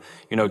 seeing what,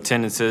 you know,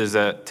 tendencies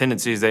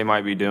they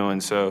might be doing.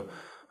 So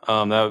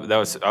I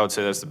would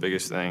say that's the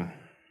biggest thing.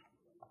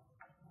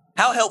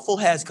 How helpful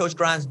has Coach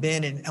Grimes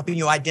been in helping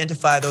you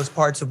identify those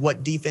parts of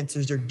what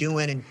defenses are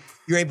doing and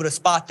you're able to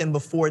spot them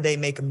before they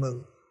make a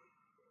move?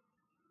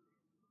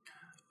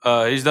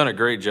 He's done a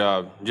great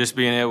job. Just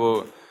being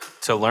able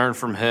to learn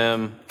from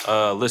him,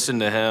 listen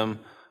to him.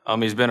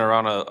 He's been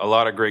around a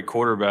lot of great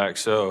quarterbacks,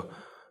 so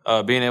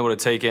being able to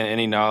take in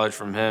any knowledge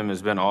from him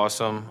has been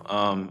awesome.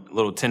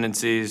 Little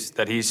tendencies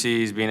that he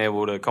sees, being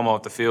able to come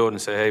off the field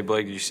and say, hey,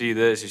 Blake, you see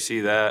this, you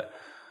see that.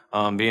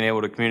 Being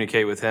able to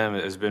communicate with him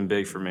has been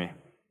big for me.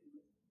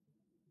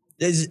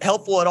 Is it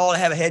helpful at all to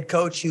have a head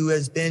coach who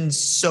has been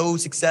so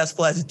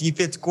successful as a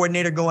defense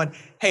coordinator going,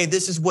 hey,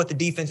 this is what the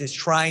defense is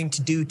trying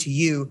to do to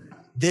you.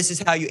 This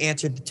is how you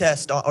answered the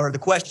test or the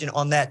question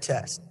on that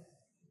test.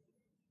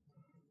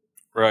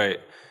 Right.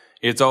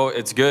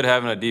 It's good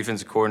having a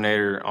defensive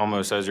coordinator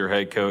almost as your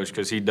head coach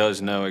because he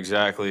does know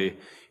exactly,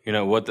 you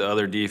know, what the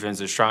other defense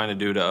is trying to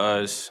do to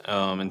us.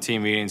 In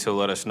team meetings, he'll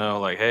let us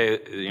know, like, hey,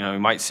 you know, you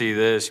might see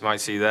this, you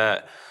might see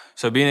that.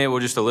 So being able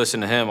just to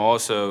listen to him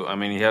also, I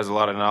mean, he has a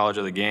lot of knowledge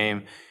of the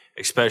game,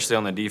 especially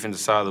on the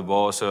defensive side of the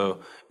ball. So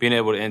being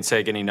able to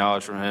intake any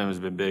knowledge from him has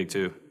been big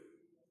too.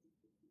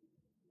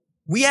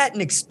 We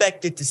hadn't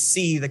expected to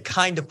see the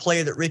kind of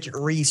player that Richard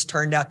Reese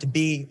turned out to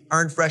be,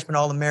 earned freshman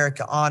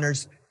All-America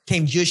honors,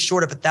 came just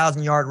short of a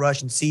 1,000-yard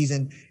rushing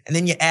season. And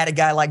then you add a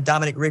guy like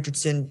Dominic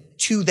Richardson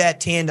to that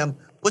tandem.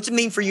 What's it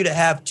mean for you to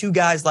have two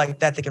guys like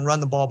that can run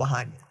the ball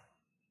behind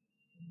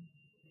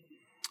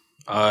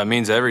you? It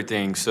means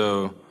everything.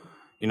 So,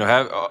 you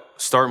know,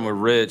 starting with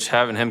Rich,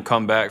 having him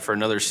come back for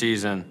another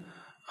season,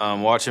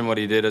 watching what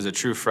he did as a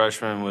true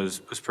freshman was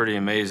pretty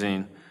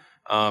amazing.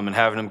 And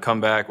having him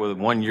come back with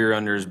 1 year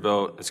under his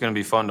belt, it's going to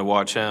be fun to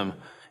watch him.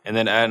 And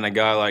then adding a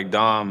guy like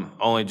Dom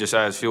only just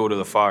adds fuel to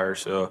the fire.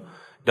 So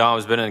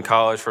Dom's been in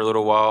college for a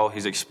little while.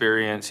 He's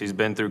experienced. He's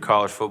been through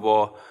college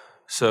football.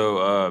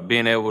 So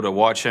being able to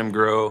watch him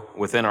grow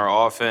within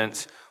our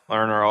offense,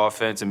 learn our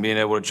offense, and being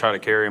able to try to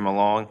carry him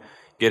along,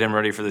 get him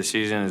ready for the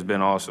season has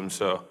been awesome.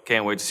 So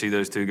can't wait to see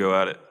those two go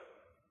at it.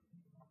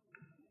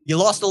 You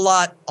lost a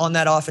lot on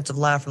that offensive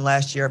line from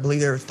last year. I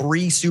believe there were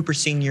 3 super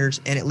seniors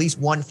and at least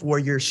 1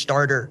 4-year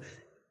starter.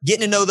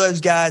 Getting to know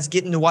those guys,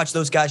 getting to watch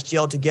those guys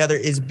gel together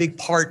is a big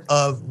part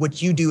of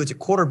what you do as a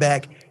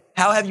quarterback.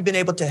 How have you been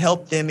able to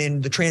help them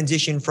in the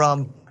transition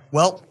from,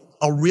 well,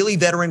 a really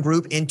veteran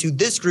group into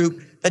this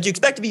group that you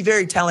expect to be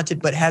very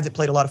talented but hasn't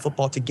played a lot of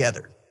football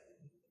together?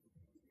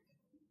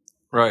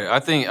 Right. I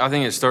think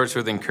it starts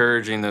with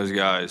encouraging those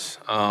guys.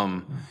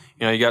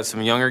 You know, you got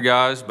some younger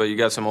guys, but you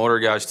got some older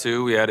guys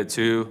too. We added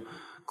 2,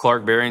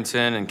 Clark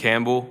Barrington and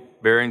Campbell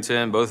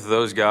Barrington, both of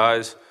those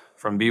guys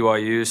from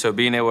BYU. So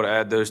being able to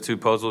add those 2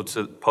 puzzles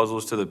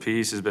to the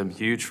piece has been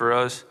huge for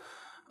us.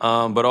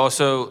 But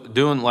also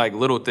doing like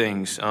little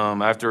things.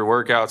 After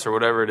workouts or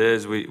whatever it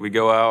is, we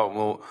go out and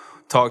we'll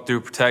talk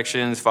through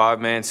protections,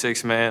 5-man,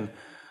 6-man,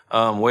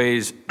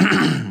 ways,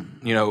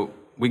 you know,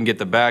 we can get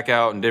the back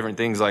out and different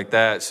things like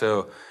that.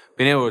 So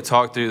being able to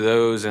talk through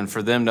those and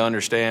for them to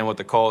understand what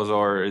the calls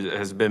are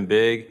has been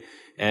big.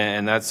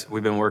 And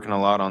we've been working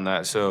a lot on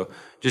that. So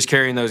just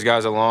carrying those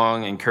guys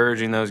along,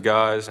 encouraging those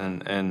guys,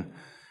 and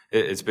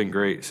it's been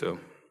great. So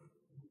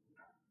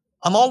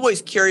I'm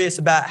always curious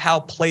about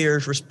how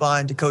players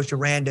respond to Coach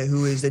Aranda,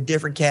 who is a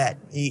different cat.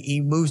 He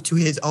moves to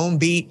his own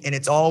beat, and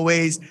it's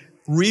always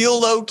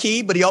real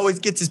low-key, but he always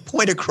gets his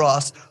point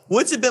across.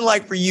 What's it been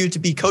like for you to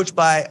be coached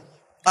by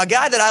a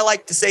guy that I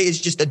like to say is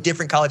just a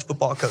different college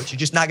football coach? You're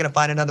just not going to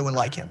find another one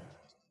like him.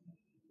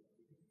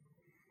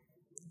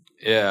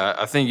 Yeah,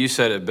 I think you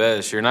said it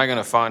best. You're not going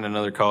to find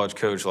another college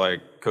coach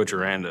like Coach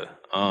Aranda.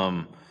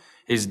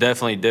 He's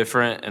definitely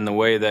different in the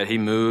way that he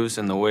moves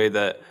and the way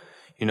that,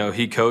 you know,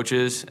 he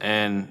coaches.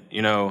 And,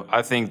 you know,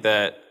 I think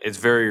that it's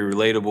very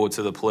relatable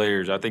to the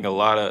players. I think a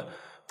lot of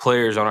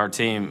players on our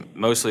team,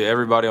 mostly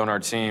everybody on our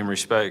team,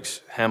 respects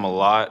him a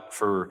lot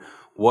for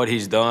what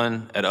he's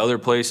done at other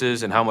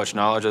places and how much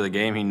knowledge of the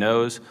game he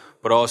knows,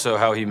 but also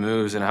how he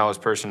moves and how his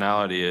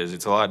personality is.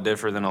 It's a lot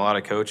different than a lot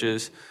of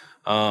coaches.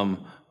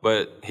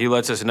 But he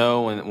lets us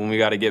know when we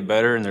got to get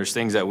better, and there's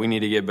things that we need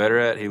to get better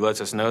at. He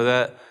lets us know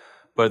that.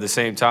 But at the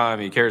same time,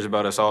 he cares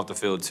about us off the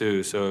field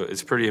too. So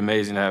it's pretty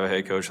amazing to have a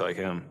head coach like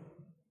him.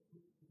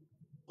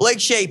 Blake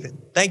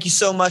Shapen, thank you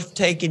so much for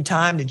taking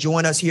time to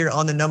join us here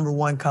on the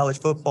 #1 college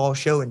football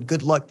show, and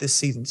good luck this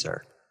season,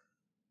 sir.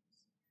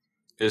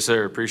 Yes,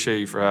 sir. Appreciate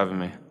you for having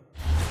me.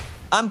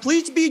 I'm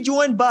pleased to be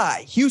joined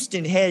by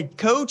Houston head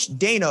coach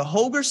Dana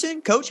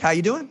Holgerson. Coach, how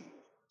you doing?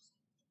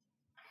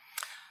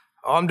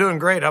 Oh, I'm doing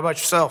great. How about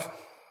yourself?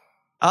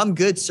 I'm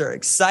good, sir.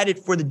 Excited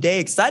for the day.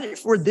 Excited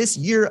for this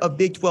year of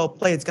Big 12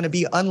 play. It's going to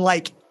be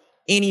unlike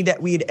any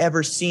that we had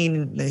ever seen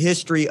in the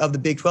history of the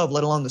Big 12,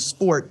 let alone the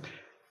sport.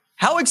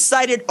 How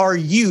excited are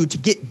you to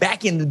get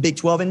back in the Big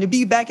 12 and to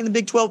be back in the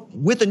Big 12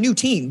 with a new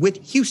team, with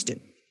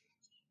Houston?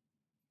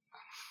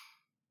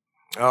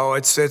 Oh,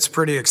 it's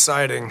pretty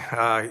exciting.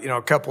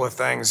 A couple of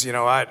things.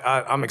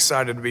 I'm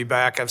excited to be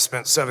back. I've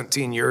spent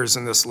 17 years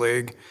in this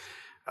league,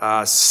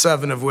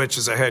 7 of which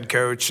as a head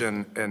coach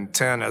and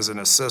 10 as an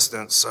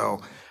assistant.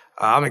 So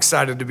I'm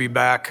excited to be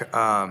back.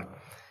 The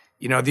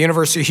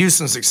University of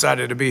Houston's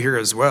excited to be here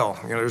as well.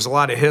 There's a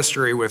lot of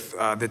history with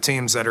the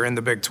teams that are in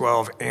the Big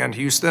 12 and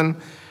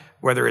Houston,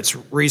 whether it's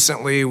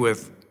recently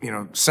with,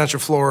 Central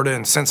Florida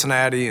and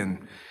Cincinnati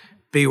and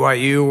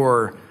BYU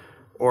or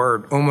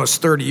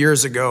almost 30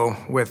 years ago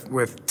with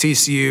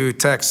TCU,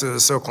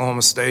 Texas,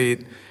 Oklahoma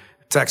State,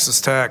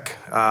 Texas Tech.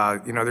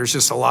 There's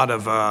just a lot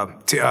of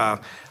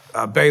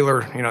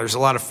Baylor. There's a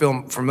lot of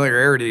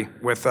familiarity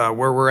with where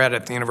we're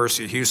at the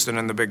University of Houston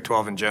and the Big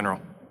 12 in general.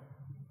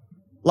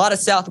 A lot of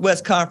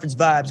Southwest Conference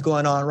vibes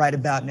going on right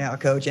about now,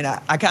 Coach. And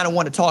I kind of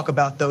want to talk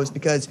about those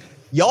because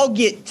y'all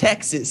get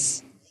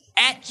Texas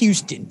at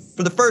Houston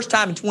for the first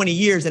time in 20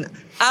 years. And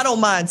I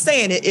don't mind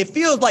saying it. It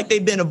feels like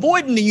they've been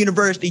avoiding the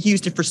University of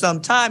Houston for some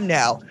time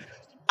now.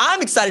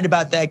 I'm excited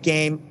about that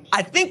game.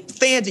 I think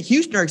fans of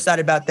Houston are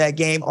excited about that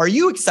game. Are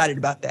you excited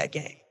about that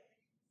game?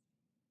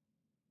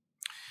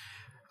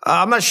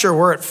 I'm not sure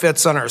where it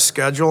fits on our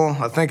schedule.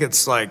 I think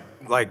it's like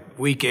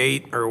week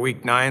 8 or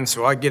week 9,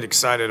 so I get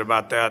excited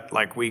about that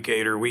like week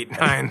 8 or week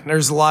 9.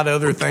 There's a lot of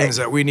other things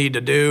that we need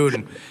to do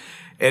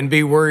and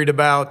be worried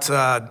about.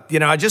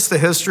 Just the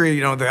history,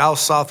 the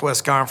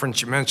Southwest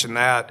Conference, you mentioned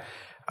that.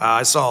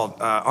 I saw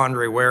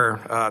Andre Ware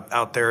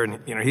out there, and,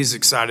 he's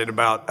excited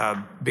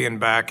about being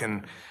back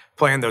and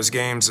playing those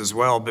games as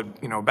well.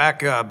 But,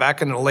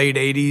 back in the late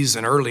 80s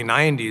and early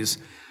 90s,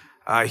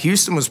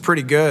 Houston was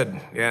pretty good.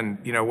 And,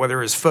 whether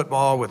it was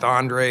football with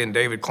Andre and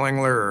David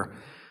Klingler or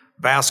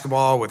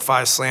basketball with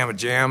Phi Slamma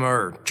Jamma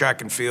or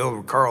track and field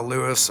with Carl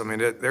Lewis,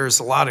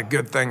 there's a lot of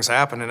good things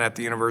happening at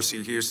the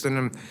University of Houston.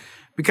 And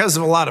because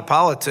of a lot of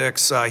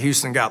politics,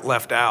 Houston got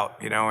left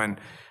out, and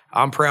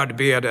I'm proud to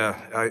be at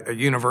a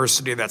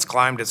university that's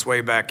climbed its way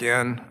back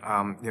in.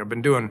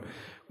 Been doing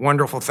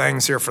wonderful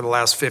things here for the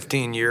last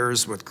 15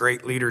 years with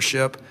great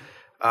leadership.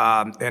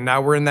 And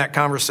now we're in that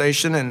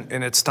conversation,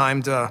 and it's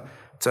time to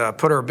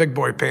put our big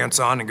boy pants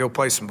on and go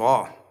play some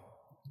ball.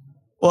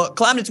 Well, it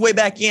climbed its way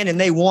back in, and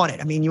they won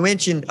it. You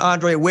mentioned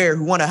Andre Ware,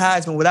 who won a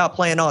Heisman without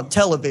playing on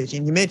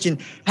television. You mentioned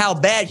how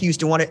bad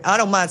Houston won it. I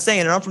don't mind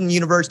saying it. I'm from the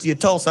University of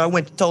Tulsa. I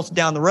went to Tulsa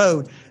down the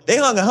road. They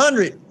hung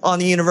 100 on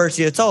the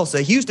University of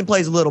Tulsa. Houston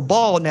plays a little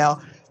ball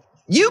now.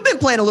 You've been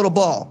playing a little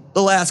ball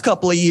the last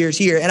couple of years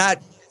here, and I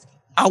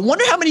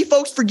wonder how many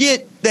folks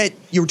forget that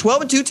you were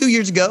 12-2 2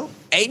 years ago,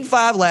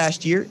 8-5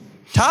 last year,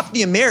 topped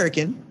the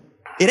American.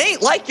 It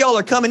ain't like y'all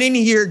are coming in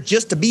here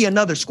just to be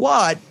another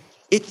squad.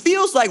 It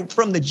feels like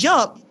from the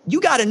jump,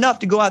 you got enough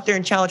to go out there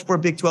and challenge for a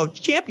Big 12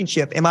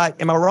 championship. Am I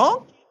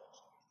wrong?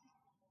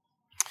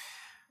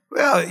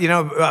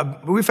 Well,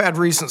 we've had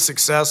recent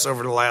success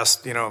over the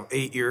last,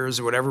 8 years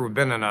or whatever. We've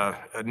been in a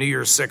New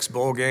Year's Six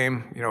bowl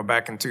game,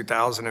 back in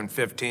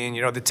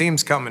 2015. The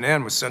team's coming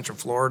in with Central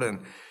Florida and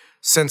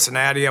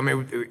Cincinnati.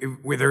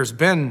 There's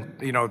been,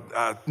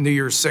 New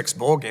Year's Six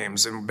bowl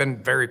games and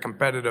been very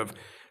competitive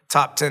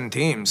top 10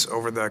 teams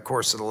over the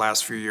course of the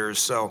last few years.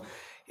 So,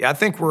 yeah, I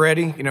think we're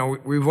ready.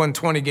 We've won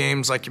 20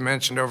 games, like you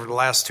mentioned, over the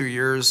last 2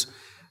 years.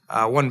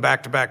 Won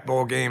back-to-back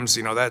bowl games.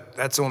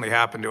 That's only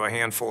happened to a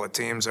handful of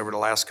teams over the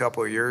last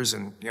couple of years,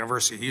 and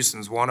University of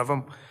Houston's one of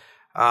them.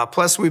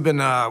 Plus, we've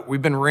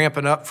been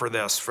ramping up for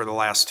this for the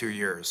last 2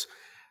 years.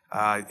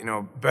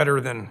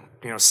 Better than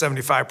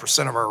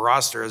 75% of our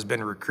roster has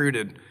been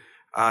recruited,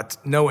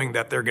 knowing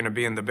that they're going to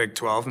be in the Big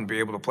 12 and be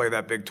able to play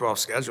that Big 12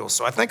 schedule.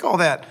 So I think all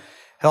that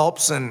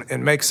helps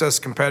and makes us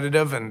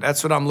competitive, and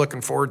that's what I'm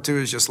looking forward to,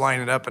 is just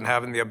lining up and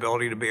having the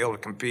ability to be able to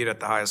compete at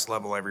the highest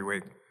level every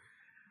week.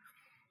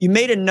 You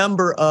made a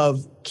number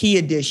of key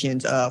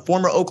additions.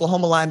 Former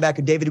Oklahoma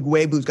linebacker David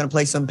Ewers is going to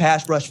play some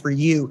pass rush for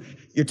you.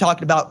 You're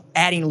talking about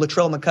adding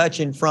Latrell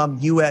McCutcheon from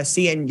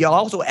USC, and you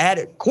also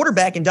added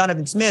quarterback in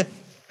Donovan Smith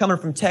coming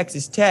from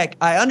Texas Tech.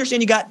 I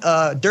understand you got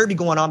a derby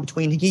going on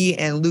between he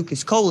and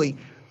Lucas Coley,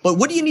 but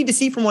what do you need to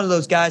see from one of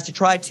those guys to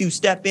try to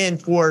step in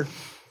for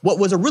what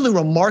was a really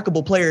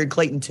remarkable player in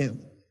Clayton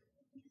Tune?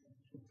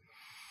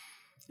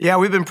 Yeah,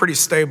 we've been pretty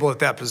stable at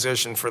that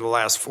position for the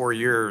last 4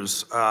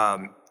 years.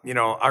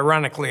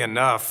 Ironically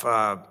enough,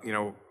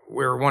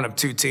 we're one of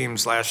 2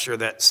 teams last year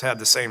that's had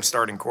the same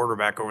starting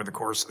quarterback over the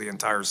course of the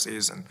entire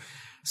season.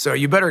 So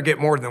you better get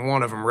more than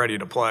one of them ready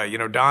to play.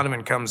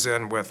 Donovan comes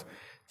in with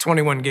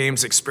 21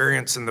 games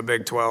experience in the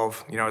Big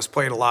 12, has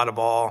played a lot of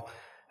ball,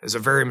 is a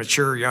very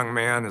mature young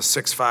man, is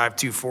 6'5",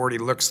 240,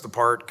 looks the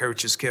part,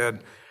 coach's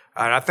kid.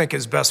 And I think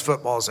his best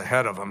football is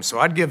ahead of him. So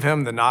I'd give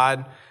him the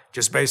nod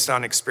just based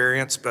on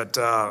experience. But,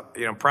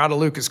 proud of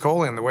Lucas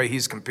Coley and the way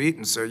he's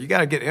competing. So you got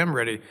to get him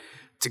ready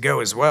to go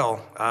as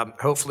well.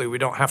 Hopefully we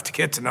don't have to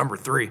get to number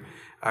 3.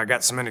 I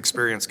got some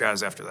inexperienced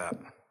guys after that.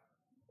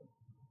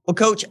 Well,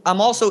 Coach,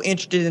 I'm also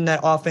interested in that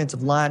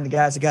offensive line, the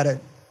guys that got to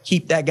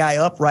keep that guy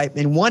upright.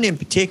 And one in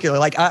particular,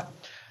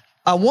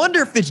 I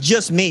wonder if it's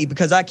just me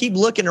because I keep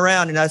looking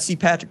around and I see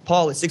Patrick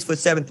Paul at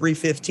 6'7",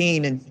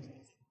 315, and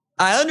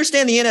I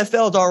understand the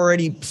NFL's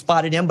already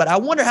spotted him, but I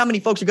wonder how many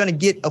folks are going to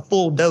get a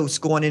full dose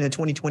going into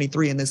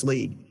 2023 in this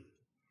league.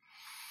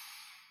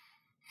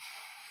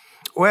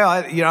 Well,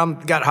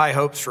 I've got high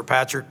hopes for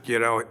Patrick. We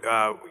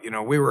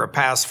were a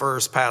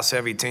pass-first,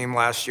 pass-heavy team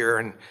last year,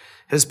 and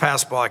his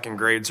pass blocking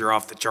grades are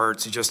off the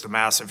charts. He's just a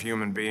massive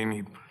human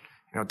being.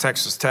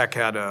 Texas Tech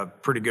had a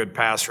pretty good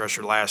pass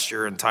rusher last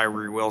year in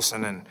Tyree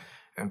Wilson,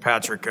 and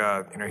Patrick,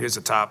 he's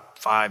a top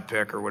 5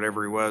 pick or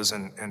whatever he was,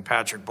 and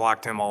Patrick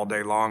blocked him all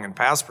day long in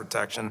pass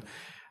protection.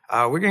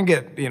 We're going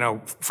to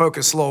get,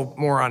 focus a little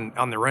more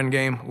on the run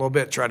game a little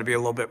bit, try to be a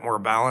little bit more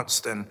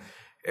balanced, and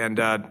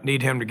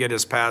need him to get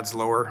his pads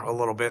lower a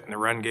little bit in the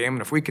run game.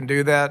 And if we can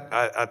do that,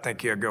 I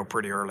think he'll go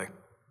pretty early.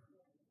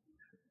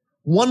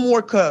 One more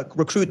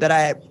recruit that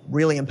I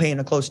really am paying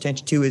a close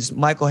attention to is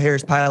Michael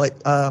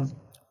Harris-Pilot.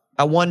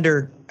 I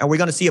wonder, are we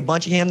going to see a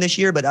bunch of him this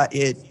year? But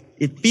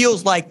it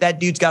feels like that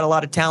dude's got a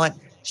lot of talent.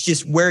 It's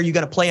just where are you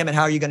going to play him and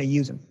how are you going to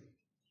use him?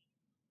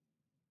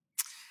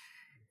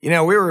 We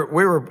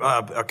were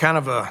a kind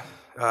of a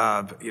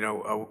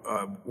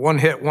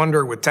one-hit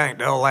wonder with Tank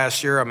Dell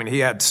last year. I mean, he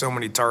had so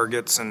many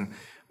targets and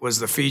was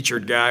the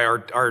featured guy.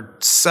 Our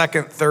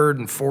second, third,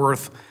 and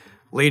fourth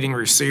leading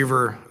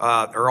receiver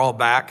are all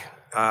back.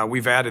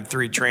 We've added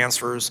 3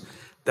 transfers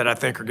that I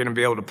think are going to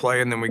be able to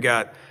play, and then we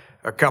got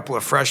a couple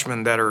of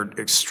freshmen that are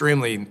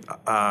extremely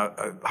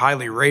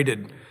highly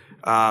rated.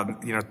 2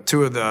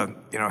 of the,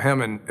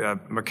 him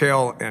and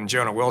Mikhail and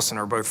Jonah Wilson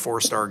are both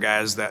 4-star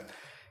guys that,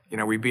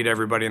 we beat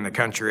everybody in the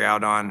country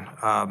out on.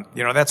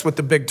 That's what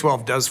the Big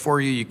 12 does for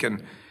you.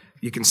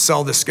 You can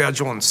sell the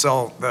schedule and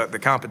sell the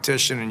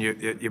competition, and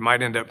you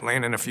might end up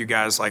landing a few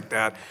guys like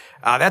that.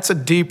 That's a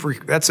deep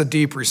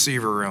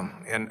receiver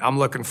room, and I'm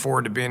looking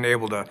forward to being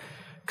able to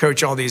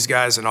coach all these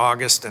guys in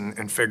August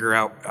and figure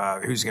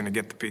out who's going to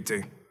get the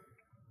PT.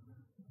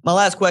 My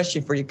last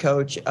question for you,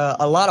 Coach.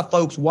 A lot of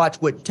folks watch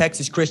what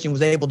Texas Christian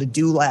was able to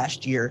do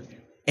last year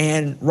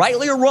and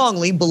rightly or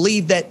wrongly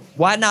believe that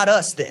why not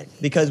us then?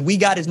 Because we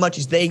got as much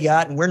as they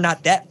got and we're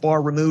not that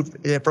far removed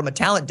from a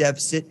talent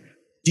deficit.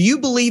 Do you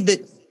believe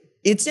that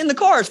it's in the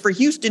cards for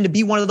Houston to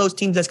be one of those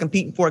teams that's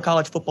competing for a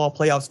college football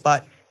playoff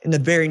spot in the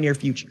very near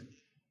future?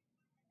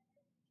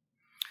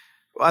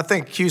 Well, I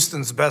think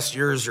Houston's best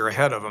years are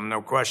ahead of them,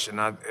 no question.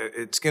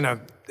 It's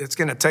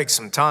gonna take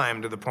some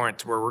time to the point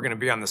to where we're going to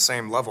be on the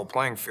same level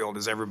playing field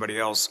as everybody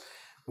else,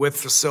 with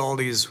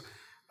facilities,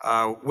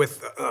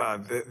 with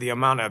the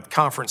amount of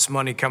conference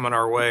money coming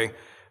our way.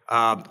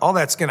 All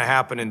that's going to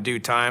happen in due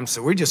time.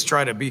 So we just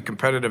try to be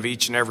competitive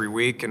each and every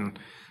week. And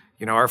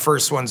our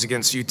first one's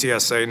against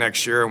UTSA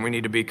next year, and we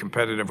need to be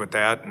competitive with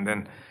that. And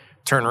then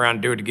turn around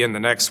and do it again the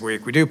next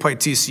week. We do play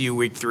TCU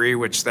week 3,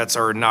 which that's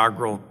our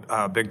inaugural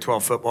Big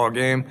 12 football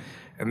game.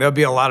 And there'll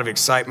be a lot of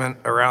excitement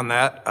around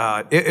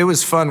that. It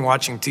was fun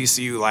watching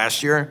TCU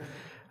last year.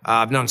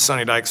 I've known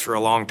Sonny Dykes for a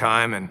long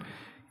time, and,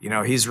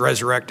 he's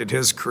resurrected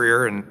his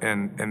career.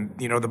 And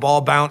the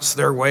ball bounced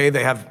their way.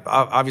 They have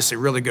obviously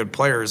really good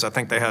players. I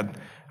think they had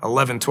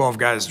 11, 12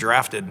 guys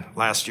drafted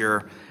last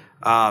year.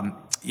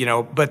 But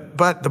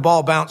the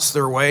ball bounced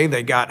their way.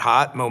 They got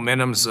hot.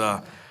 Momentum's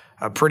a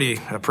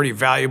pretty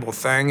valuable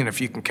thing, and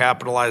if you can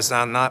capitalize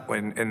on that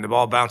and the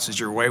ball bounces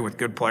your way with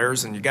good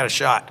players, and you got a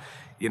shot,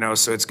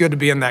 So it's good to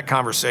be in that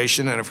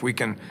conversation, and if we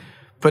can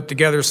put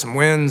together some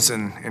wins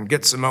and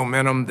get some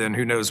momentum, then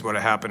who knows what'll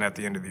happen at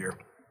the end of the year.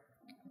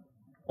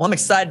 Well, I'm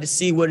excited to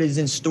see what is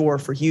in store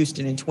for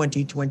Houston in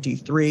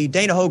 2023.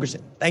 Dana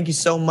Holgorsen, thank you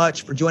so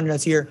much for joining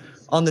us here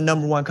on the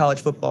 #1 college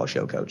football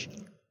show, Coach.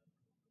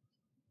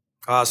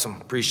 Awesome.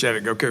 Appreciate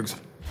it. Go Cougs.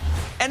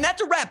 And that's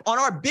a wrap on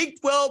our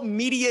Big 12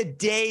 Media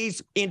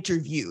Days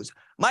interviews.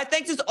 My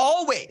thanks as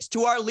always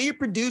to our lead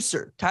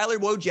producer, Tyler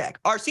Wojak.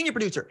 Our senior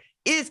producer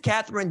is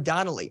Catherine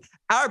Donnelly.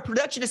 Our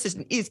production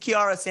assistant is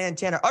Kiara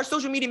Santana. Our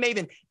social media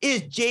maven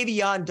is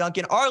Javion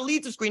Duncan. Our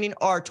leads of screening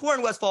are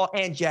Torrin Westfall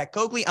and Jack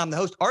Coakley. I'm the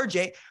host,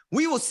 RJ.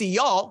 We will see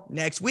y'all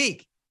next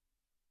week.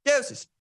 Doses.